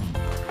Yan 啊，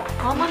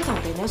我啱啱同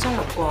地妹商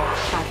量過，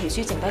下期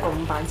書剩低個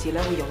5版紙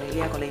咧，會用你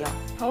呢一個理由。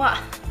好啊，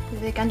你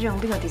哋跟住用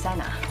邊個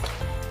designer？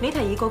 你提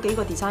議嗰幾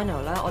個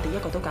designer 咧，我哋一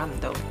個都揀唔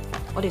到，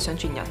我哋想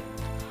轉人。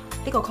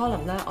呢個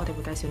column 咧，我哋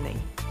會介紹你。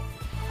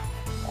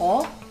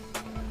我？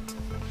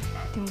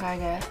點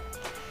解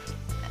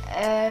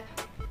嘅？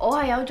我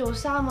係有做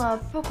衫啊，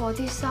不過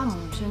啲衫唔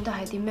算得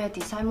係啲咩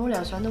design， 冇理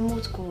由上到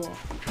Mose 嘅喎。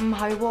唔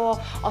係喎，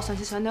我上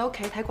次上你屋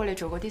企睇過你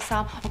做嗰啲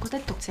衫，我覺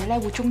得讀者咧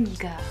會中意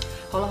㗎。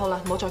好啦好啦，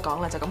唔好再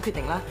講啦，就咁決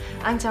定啦。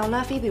晏晝咧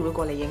Phoebe 會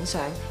過嚟影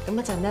相，咁一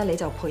陣咧你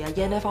就陪阿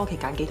Yan 咧翻屋企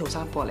揀幾套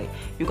衫過嚟。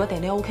如果訂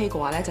呢 OK 嘅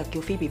話咧，就叫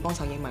Phoebe 幫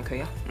手影埋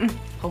佢啊。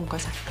好，唔該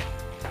晒。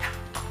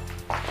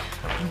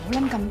唔好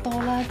諗咁多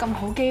啦，咁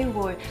好機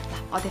會，嗱，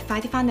我哋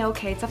快啲翻你屋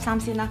企執衫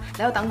先啦。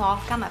你喺度等我，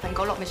加埋份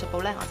稿落美術部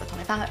咧，我就同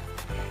你翻去。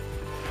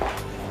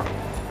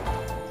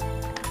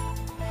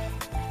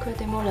佢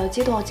哋冇理由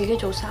知道我自己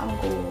做衫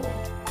㗎喎。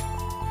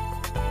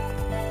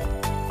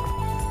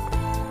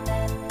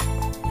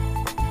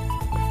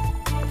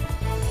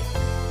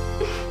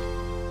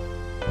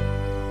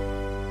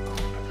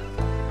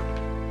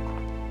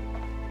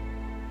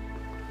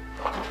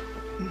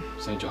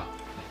寫咗，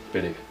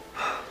俾你嘅。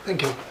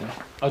Thank you。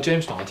阿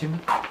James 同阿 Tim 咧？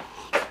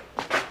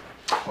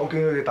我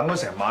見佢哋等咗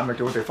成晚，咪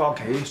叫佢哋翻屋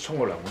企沖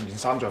個涼換件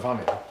衫再翻嚟。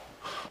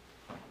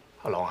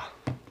阿朗啊，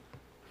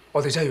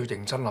我哋真係要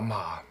認真諗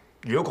下，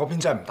如果嗰邊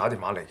真係唔打電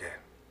話嚟嘅，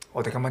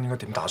我哋今晚應該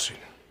點打算？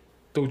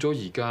到咗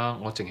而家，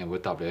我淨係會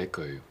答你一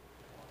句，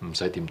唔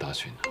使點打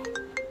算。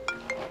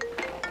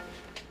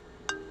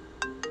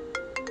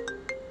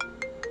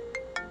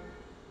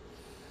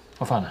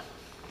我翻啦，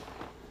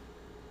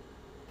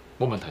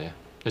冇問題啊，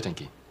一陣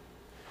見。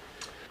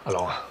阿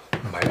朗啊，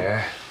唔係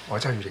嘅，我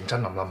真係要認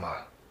真諗諗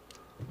啊。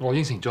我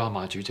應承咗阿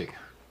馬主席，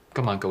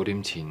今晚9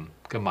點前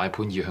嘅買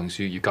盤意向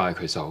書要交喺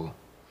佢手。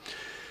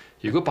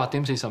如果8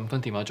點45分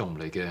電話仲唔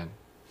嚟嘅，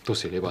到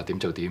時你話點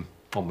就點，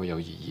我唔會有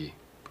異議。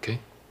OK？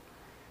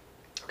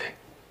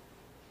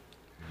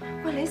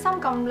 喂，你啲衫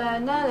咁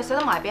靚咧，你捨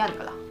得賣俾人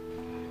㗎啦？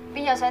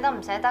邊有捨得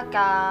唔捨得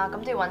㗎？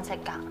咁都要揾食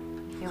㗎。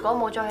如果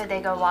冇咗佢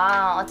哋嘅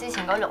話，我之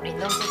前嗰6年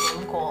都唔知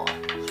點過。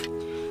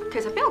其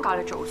實邊個教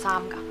你做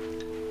衫㗎？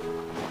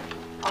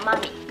我媽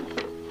咪。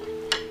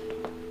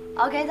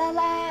我記得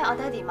咧，我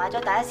爹哋買咗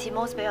第一次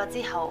Mose 俾我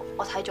之後，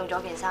我睇中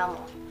咗件衫喎。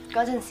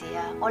嗰陣時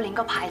啊，我連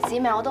個牌子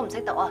名我都唔識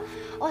讀啊，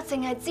我淨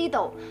係知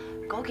道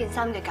嗰件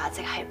衫嘅價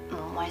值係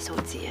5位數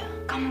字啊。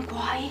咁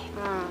貴？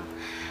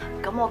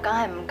咁我梗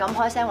係唔敢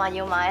開聲話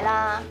要買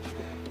啦。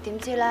點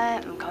知咧，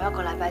唔夠1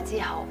個禮拜之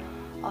後，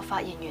我發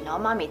現原來我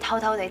媽咪偷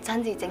偷地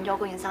親自整咗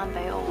嗰件衫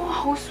俾我喎。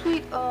好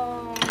sweet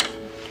啊！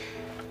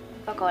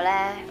不過咧，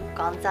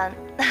講真，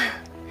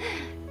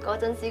嗰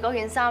陣時嗰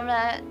件衫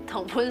咧，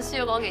同本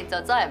書嗰件就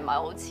真係唔係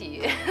好似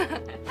嘅。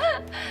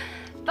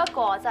不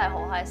過我真係好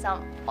開心，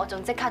我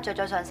仲即刻着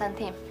咗上身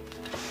添。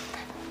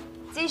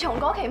自從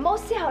嗰期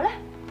MOS 之後咧，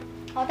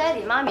我爹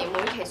哋媽咪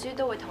每期書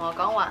都會同我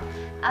講話：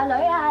阿女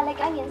啊，你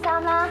揀件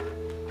衫啦，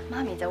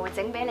媽咪就會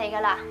整俾你噶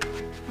啦。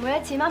每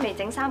一次媽咪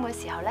整衫嘅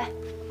時候咧，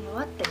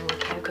我一定會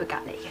企喺佢隔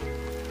離嘅。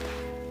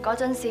嗰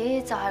陣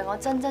時就係我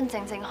真真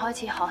正正開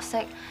始學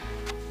識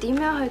點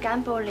樣去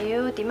揀布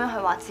料，點樣去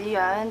畫紙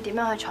樣，點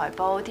樣去裁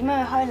布，點樣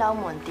去開紐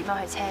門，點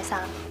樣去車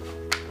衫。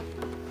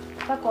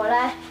不過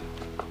咧，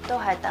都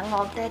係等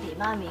我爹哋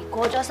媽咪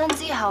過咗身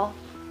之後，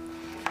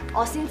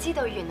我先知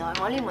道原來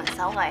我呢門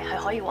手藝係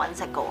可以揾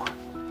食㗎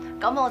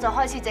喎。咁我就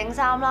開始整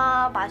衫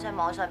啦，擺上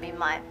網上邊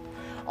賣。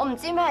我唔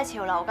知咩係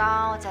潮流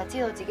㗎，我就係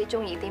知道自己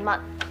中意啲乜。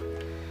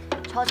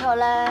初初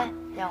咧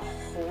有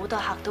好多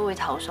客都會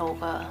投訴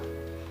㗎，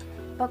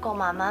不過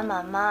慢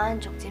慢，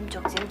逐漸就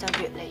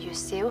越嚟越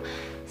少，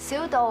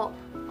少到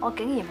我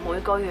竟然每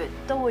個月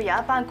都會有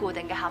一班固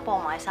定嘅客幫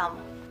我買衫。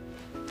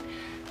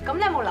咁你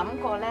有冇諗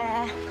過咧？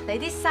你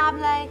啲衫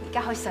咧而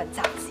家可以上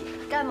雜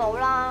誌？梗係冇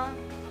啦，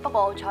不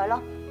過好彩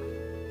咯。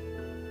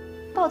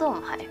不過都唔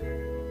係，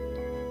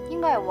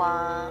應該係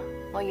話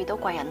我遇到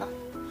貴人咯。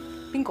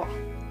邊個？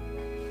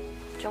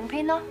總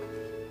編咯。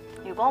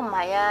如果唔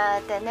係啊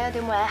 ，Daniel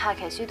點會喺下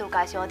期書度介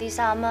紹我啲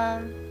衫啊？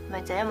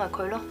咪就因為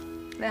佢咯。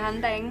你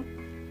肯定？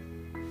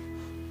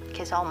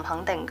其實我唔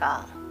肯定㗎。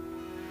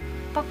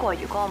不過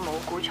如果我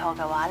冇估錯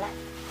嘅話咧，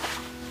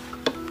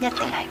一定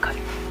係佢。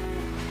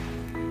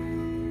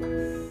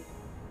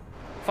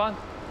翻，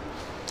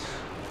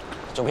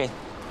總編，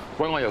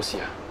喂，我有事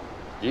啊？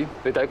咦，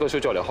你第一個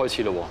show 再嚟開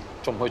始咯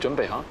喎，仲唔去準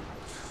備下？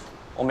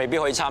我未必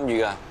可以參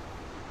與㗎，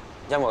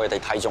因為佢哋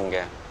睇中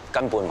嘅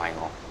根本唔係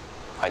我，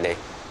係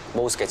你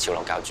MOS 嘅潮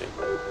流教主。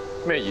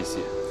咩意思？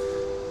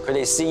佢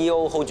哋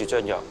CEO hold 住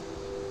張約，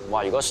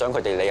話如果想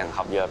佢哋履行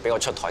合約俾我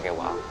出台嘅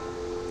話，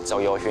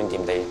就要我勸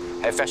掂地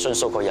喺 fashion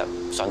show 嗰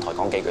日上台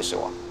講幾句説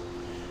話。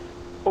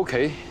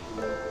OK，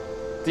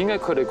 點解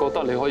佢哋覺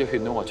得你可以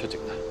勸到我出席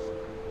呢？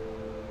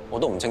我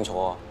都唔清楚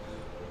啊，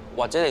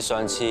或者你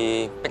上次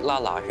逼拉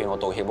拿勸我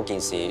道歉嗰件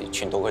事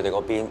傳到佢哋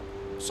嗰邊，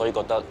所以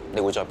覺得你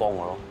會再幫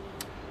我咯。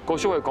個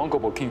show 係廣告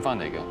部傾翻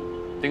嚟嘅，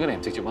點解你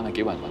唔直接揾阿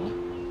紀雲雲呢？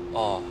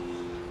哦，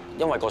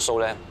因為個 show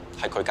咧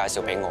係佢介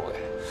紹俾我嘅，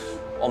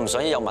我唔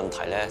想一有問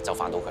題咧就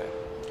煩到佢。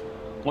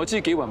我知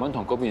紀雲雲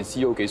同嗰邊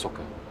CEO 幾熟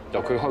嘅，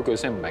由佢開句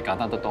聲唔係簡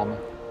單得多咩？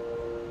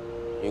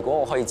如果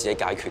我可以自己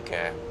解決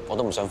嘅，我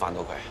都唔想煩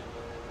到佢。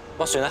不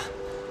過算啦，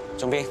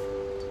總編，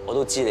我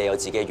都知你有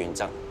自己嘅原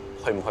則。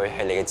去唔去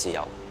係你嘅自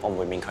由，我唔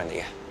會勉強你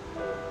嘅。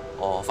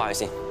我翻去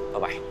先，拜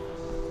拜。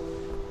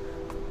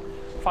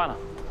翻啊！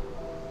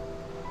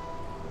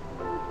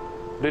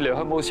你離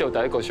開 MOS 後第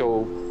一個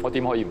show， 我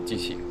點可以唔支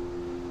持？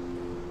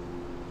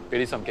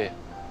俾啲心機。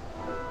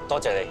多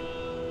謝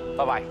你，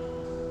拜拜。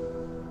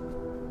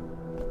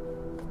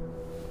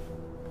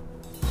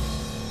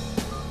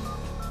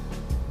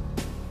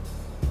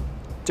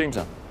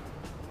James，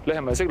 你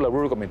係咪識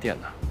LaRue 嗰邊啲人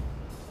啊？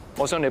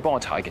我想你幫我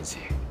查一件事。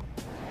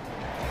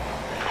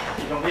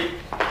總編，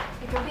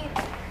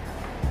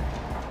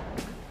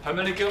係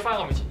咪你叫我翻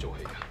我面前做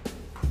戲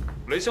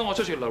㗎？你想我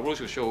出席 LaRue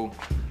show，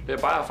 你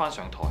擺阿翻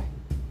上台。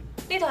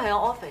呢度係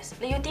我 office，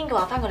 你要癲嘅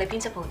話，翻過你編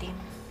輯部癲。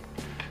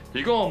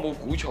如果我冇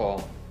估錯，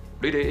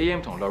你哋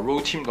AM 同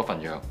LaRue 簽嗰份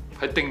約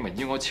係定明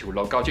要我潮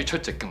流教主出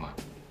席㗎嘛？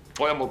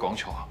我有冇講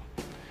錯啊？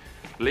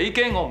你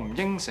驚我唔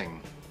應承，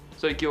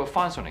所以叫我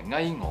翻上嚟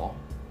翳我？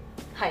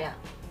係啊，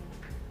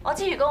我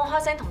知如果我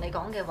開聲同你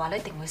講嘅話，你一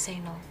定會 say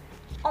no。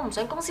我唔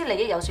想公司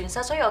利益有損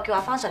失，所以我叫阿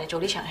翻上嚟做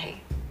呢場戲。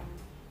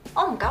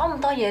我唔搞咁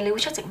多嘢，你會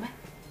出席咩？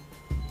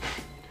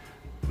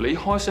你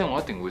開聲，我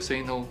一定會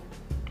say no。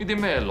呢啲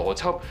咩邏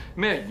輯、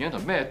咩原因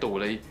同咩道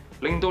理，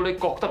令到你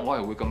覺得我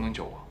係會咁樣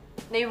做啊？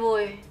你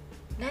會，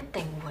你一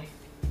定會。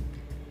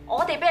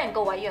我哋俾人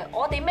告毀約，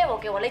我哋孭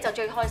鑊嘅話，你就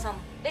最開心，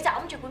你就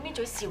揞住半邊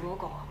嘴笑嗰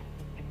個。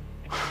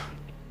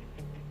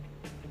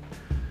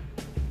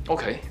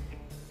OK，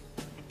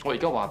 我而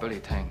家話俾你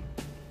聽。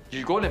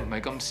如果你唔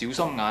係咁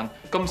小心眼、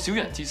咁小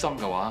人之心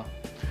嘅話，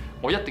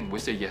我一定會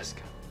say yes 嘅。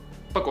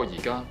不過而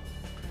家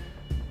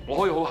我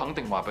可以好肯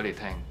定話俾你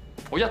聽，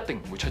我一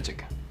定唔會出席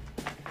嘅。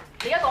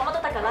你而家講乜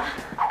都得㗎啦，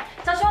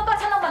就算我嗰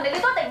日親口問你，你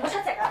都一定唔會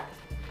出席啊！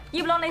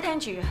葉朗，你聽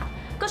住啊，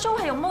個 show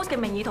係用 MOS 嘅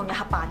名義同日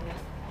合辦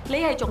嘅，你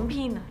係總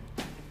編啊，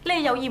你係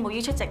有義務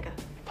要出席㗎。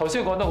頭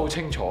先講得好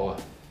清楚啊，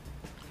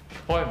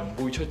我係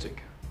唔會出席嘅。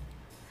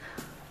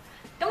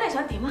咁你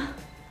想點啊？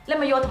你係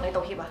咪要我同你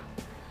道歉啊？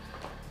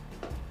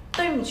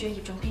對唔住，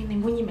葉總編，你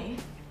滿意未？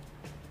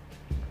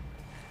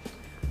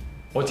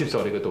我接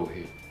受你嘅道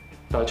歉，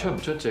但係出唔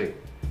出席，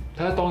睇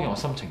下當日我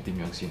心情點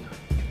樣先啊。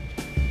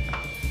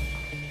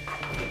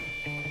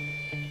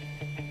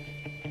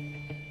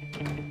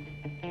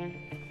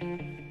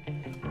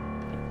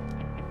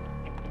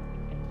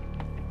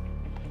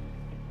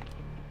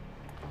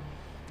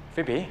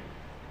Phoebe，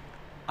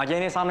 阿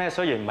Yannes 啲衫咧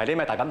雖然唔係啲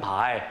咩大品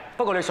牌，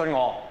不過你信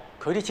我，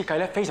佢啲設計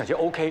咧非常之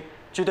OK，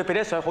絕對比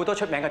得上好多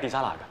出名嘅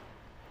designer 㗎。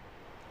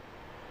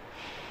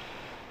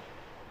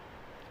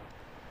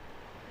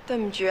對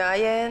唔住啊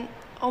，Yan，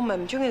我唔係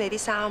唔中意你啲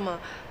衫啊，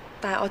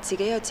但係我自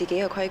己有自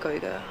己嘅規矩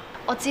㗎。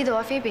我知道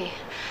啊，Phoebe，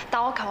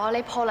但我求下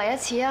你破例一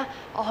次啊！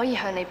我可以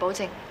向你保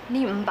證，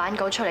呢5版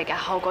稿出嚟嘅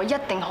效果一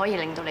定可以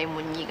令到你滿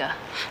意㗎。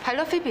係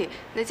咯，Phoebe，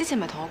你之前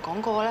咪同我講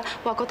過咧，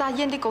話覺得阿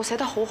Yan 啲稿寫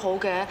得好好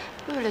嘅，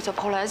不如你就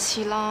破例一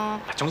次啦。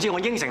總之我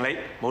應承你，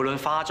無論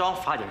化妝、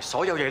髮型，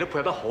所有嘢都配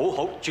合得好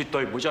好，絕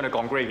對唔會將你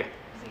降 grade 嘅。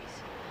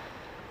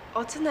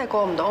我真係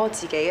過唔到我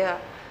自己啊！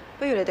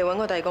不如你哋揾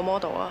個第二個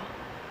model 啊。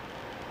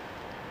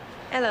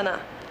Ellen 啊，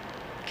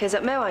其實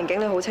咩環境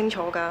你好清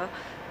楚㗎，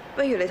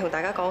不如你同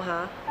大家講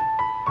下。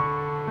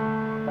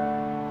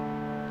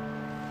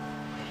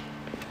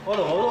我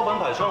同好多品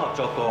牌商合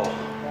作過，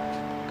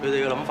佢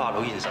哋嘅諗法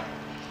好現實。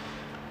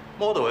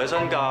model 嘅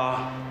身價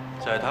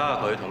就係睇下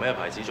佢同咩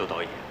牌子做代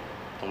言，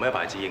同咩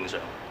牌子影相。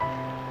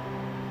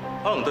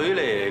可能對於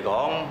你嚟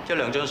講，1、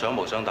2張相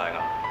無傷大雅，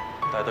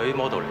但係對於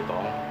model 嚟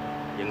講，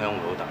影響會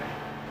好大。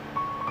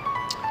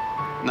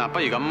嗱，不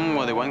如咁，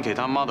我哋揾其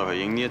他 model 去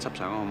影呢一輯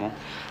相好唔好？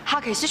下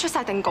期書出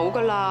晒定稿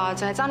㗎啦，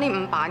就係爭呢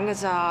5版㗎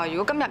咋。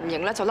如果今日唔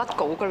影咧，就甩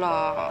稿㗎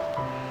啦。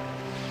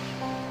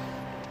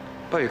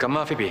不如咁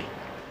啊 ，Phoebe，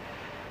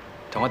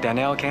 同我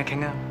Daniel傾一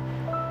傾啊。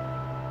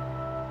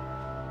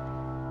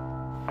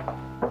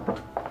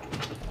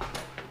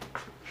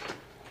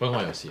揾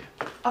我有事。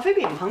阿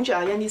Phoebe 唔肯着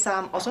阿欣啲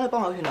衫，我想去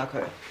幫手勸下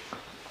佢。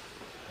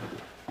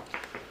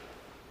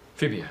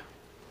Phoebe 啊，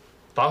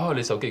打開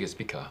你手機嘅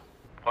speaker，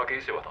 我有幾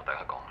句説話同大家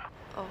講啊。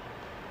哦。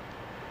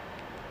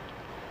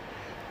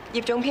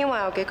葉總編話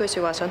有幾句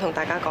説話想同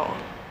大家講。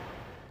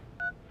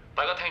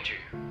大家聽住，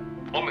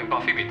我明白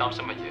Phoebe 擔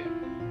心乜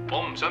嘢，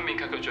我唔想勉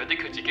強佢做一啲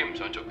佢自己唔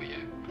想做嘅嘢。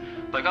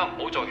大家唔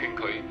好再勸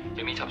佢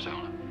影呢輯相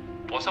啦。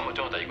我心目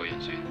中有第二個人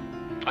選，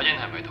阿欣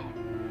係咪喺度？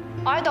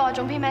我喺度啊，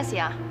總編咩事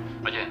啊？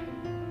阿欣，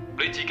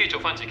你自己做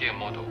翻自己嘅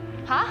model。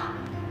吓？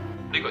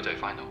呢個就係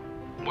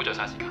final， 唔好再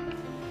嘥時間。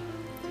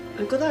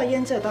你覺得阿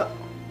欣真係得？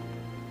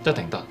一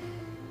定得。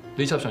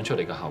呢輯相出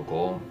嚟嘅效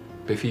果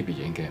比 Phoebe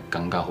影嘅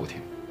更加好添。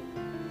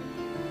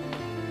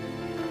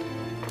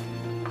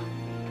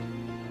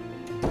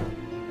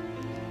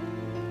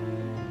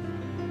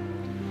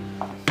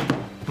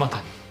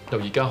Martin， 由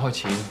而家開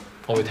始，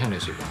我會聽你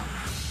説話，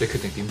你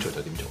決定點做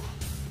就點做。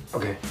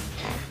OK，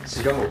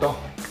 時間無多，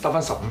得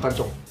翻15分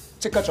鐘，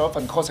即刻做一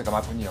份 course 嘅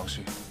買盤意有書。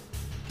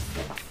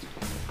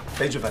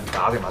俾住份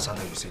假嘅馬山睇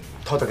住先，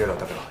拖得幾耐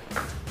得幾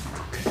耐。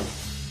OK。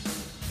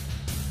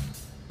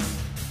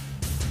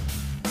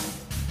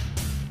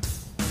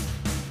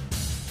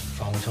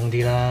放鬆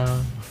啲啦，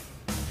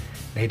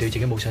你對自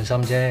己冇信心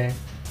啫，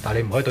但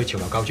係你唔可以對潮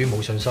流教主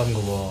冇信心㗎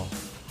喎。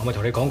我咪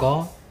同你講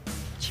過，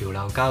潮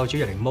流教主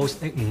入嚟 most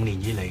呢5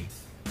年以嚟，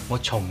我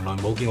從來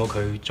冇見過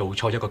佢做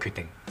錯一個決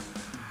定，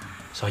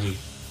所以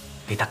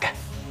你得嘅。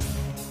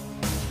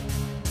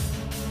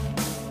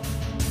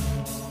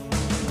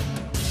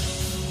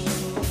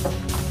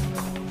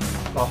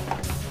好。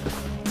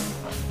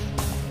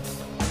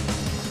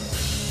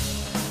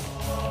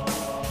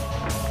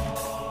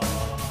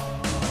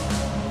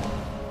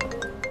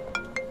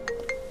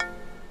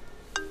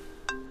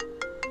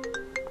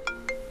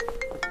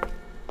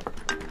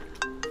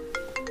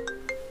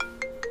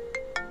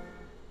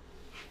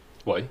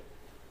喂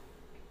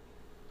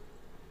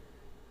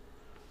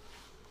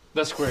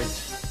 ？That's great.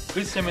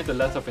 Please send me the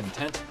letter of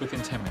intent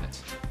within 10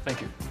 minutes.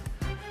 Thank you.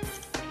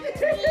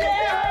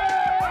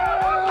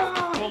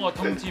 幫我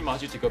通知馬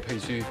主席個秘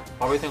書，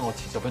話俾你聽我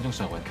遲10分鐘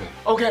上揾佢。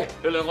OK。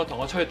你兩個同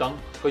我出去等，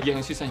個意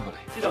向書 send 過嚟。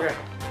知道嘅。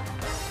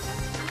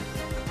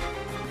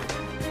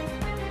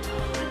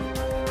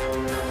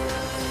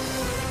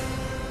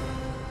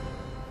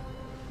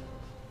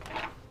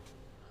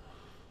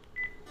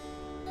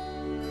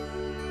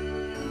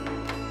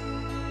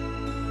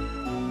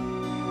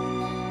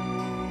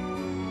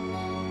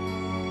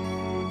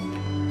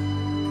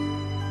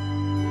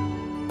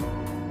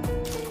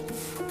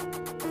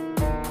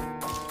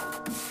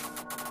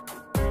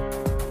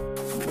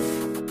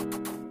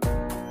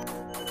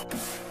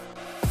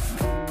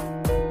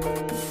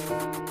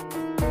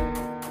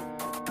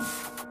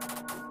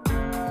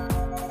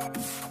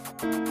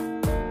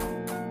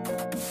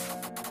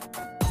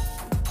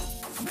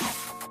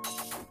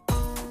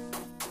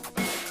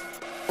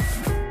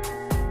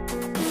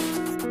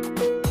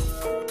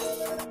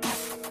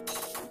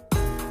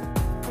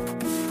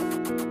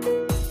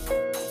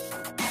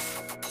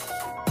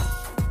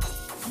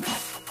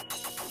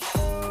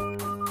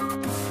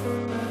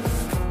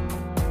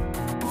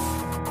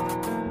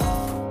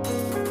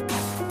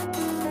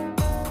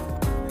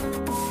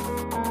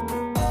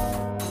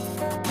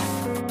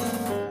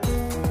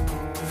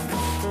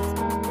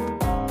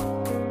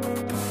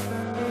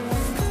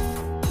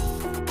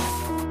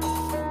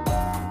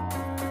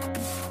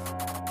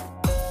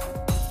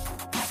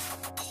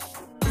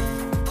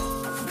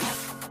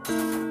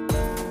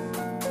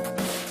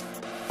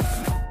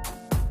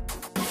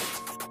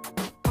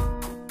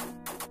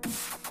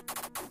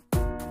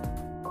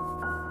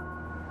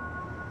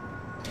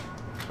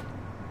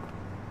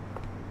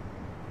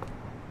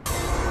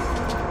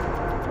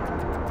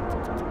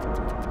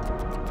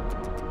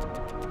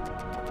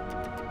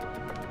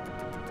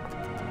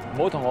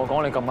唔好同我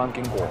講你咁啱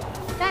經過。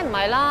梗係唔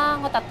係啦，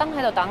我特登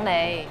喺度等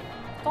你。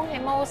恭喜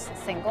Mose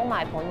成功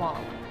賣盤喎！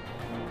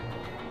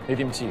你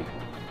點知？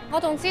我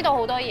仲知道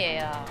好多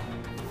嘢啊！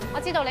我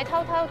知道你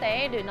偷偷地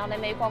聯絡你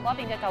美國嗰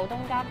邊嘅舊東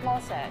家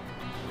Closet，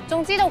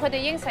 仲知道佢哋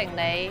應承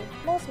你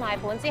Mose 賣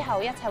盤之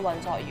後一切運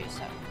作如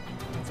常。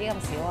唔止咁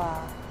少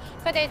啊！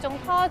佢哋仲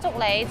拖足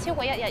你超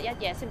過1日1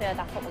夜先俾佢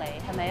答覆你，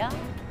係咪啊？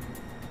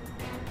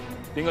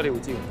點解你會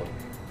知咁多？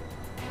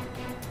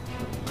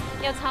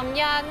由尋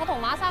日我同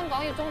馬生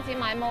講要終止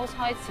買 Mose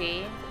開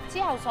始，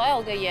之後所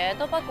有嘅嘢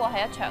都不過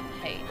係一場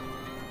戲。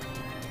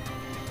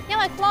因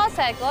為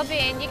Closet 嗰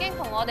邊已經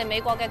同我哋美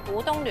國嘅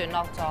股東聯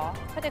絡咗，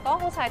佢哋講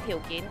好晒條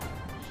件。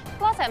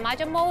Closet 買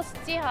咗 Mose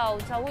之後，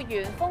就會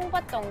原封不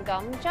動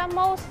咁將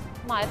Mose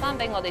賣翻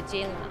俾我哋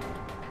Gina。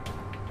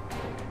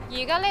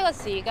而家呢個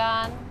時間，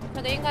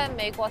佢哋應該喺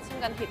美國簽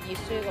緊協議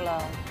書噶啦。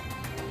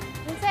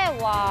咁即係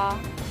話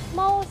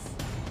Mose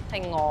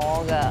係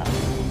我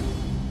㗎。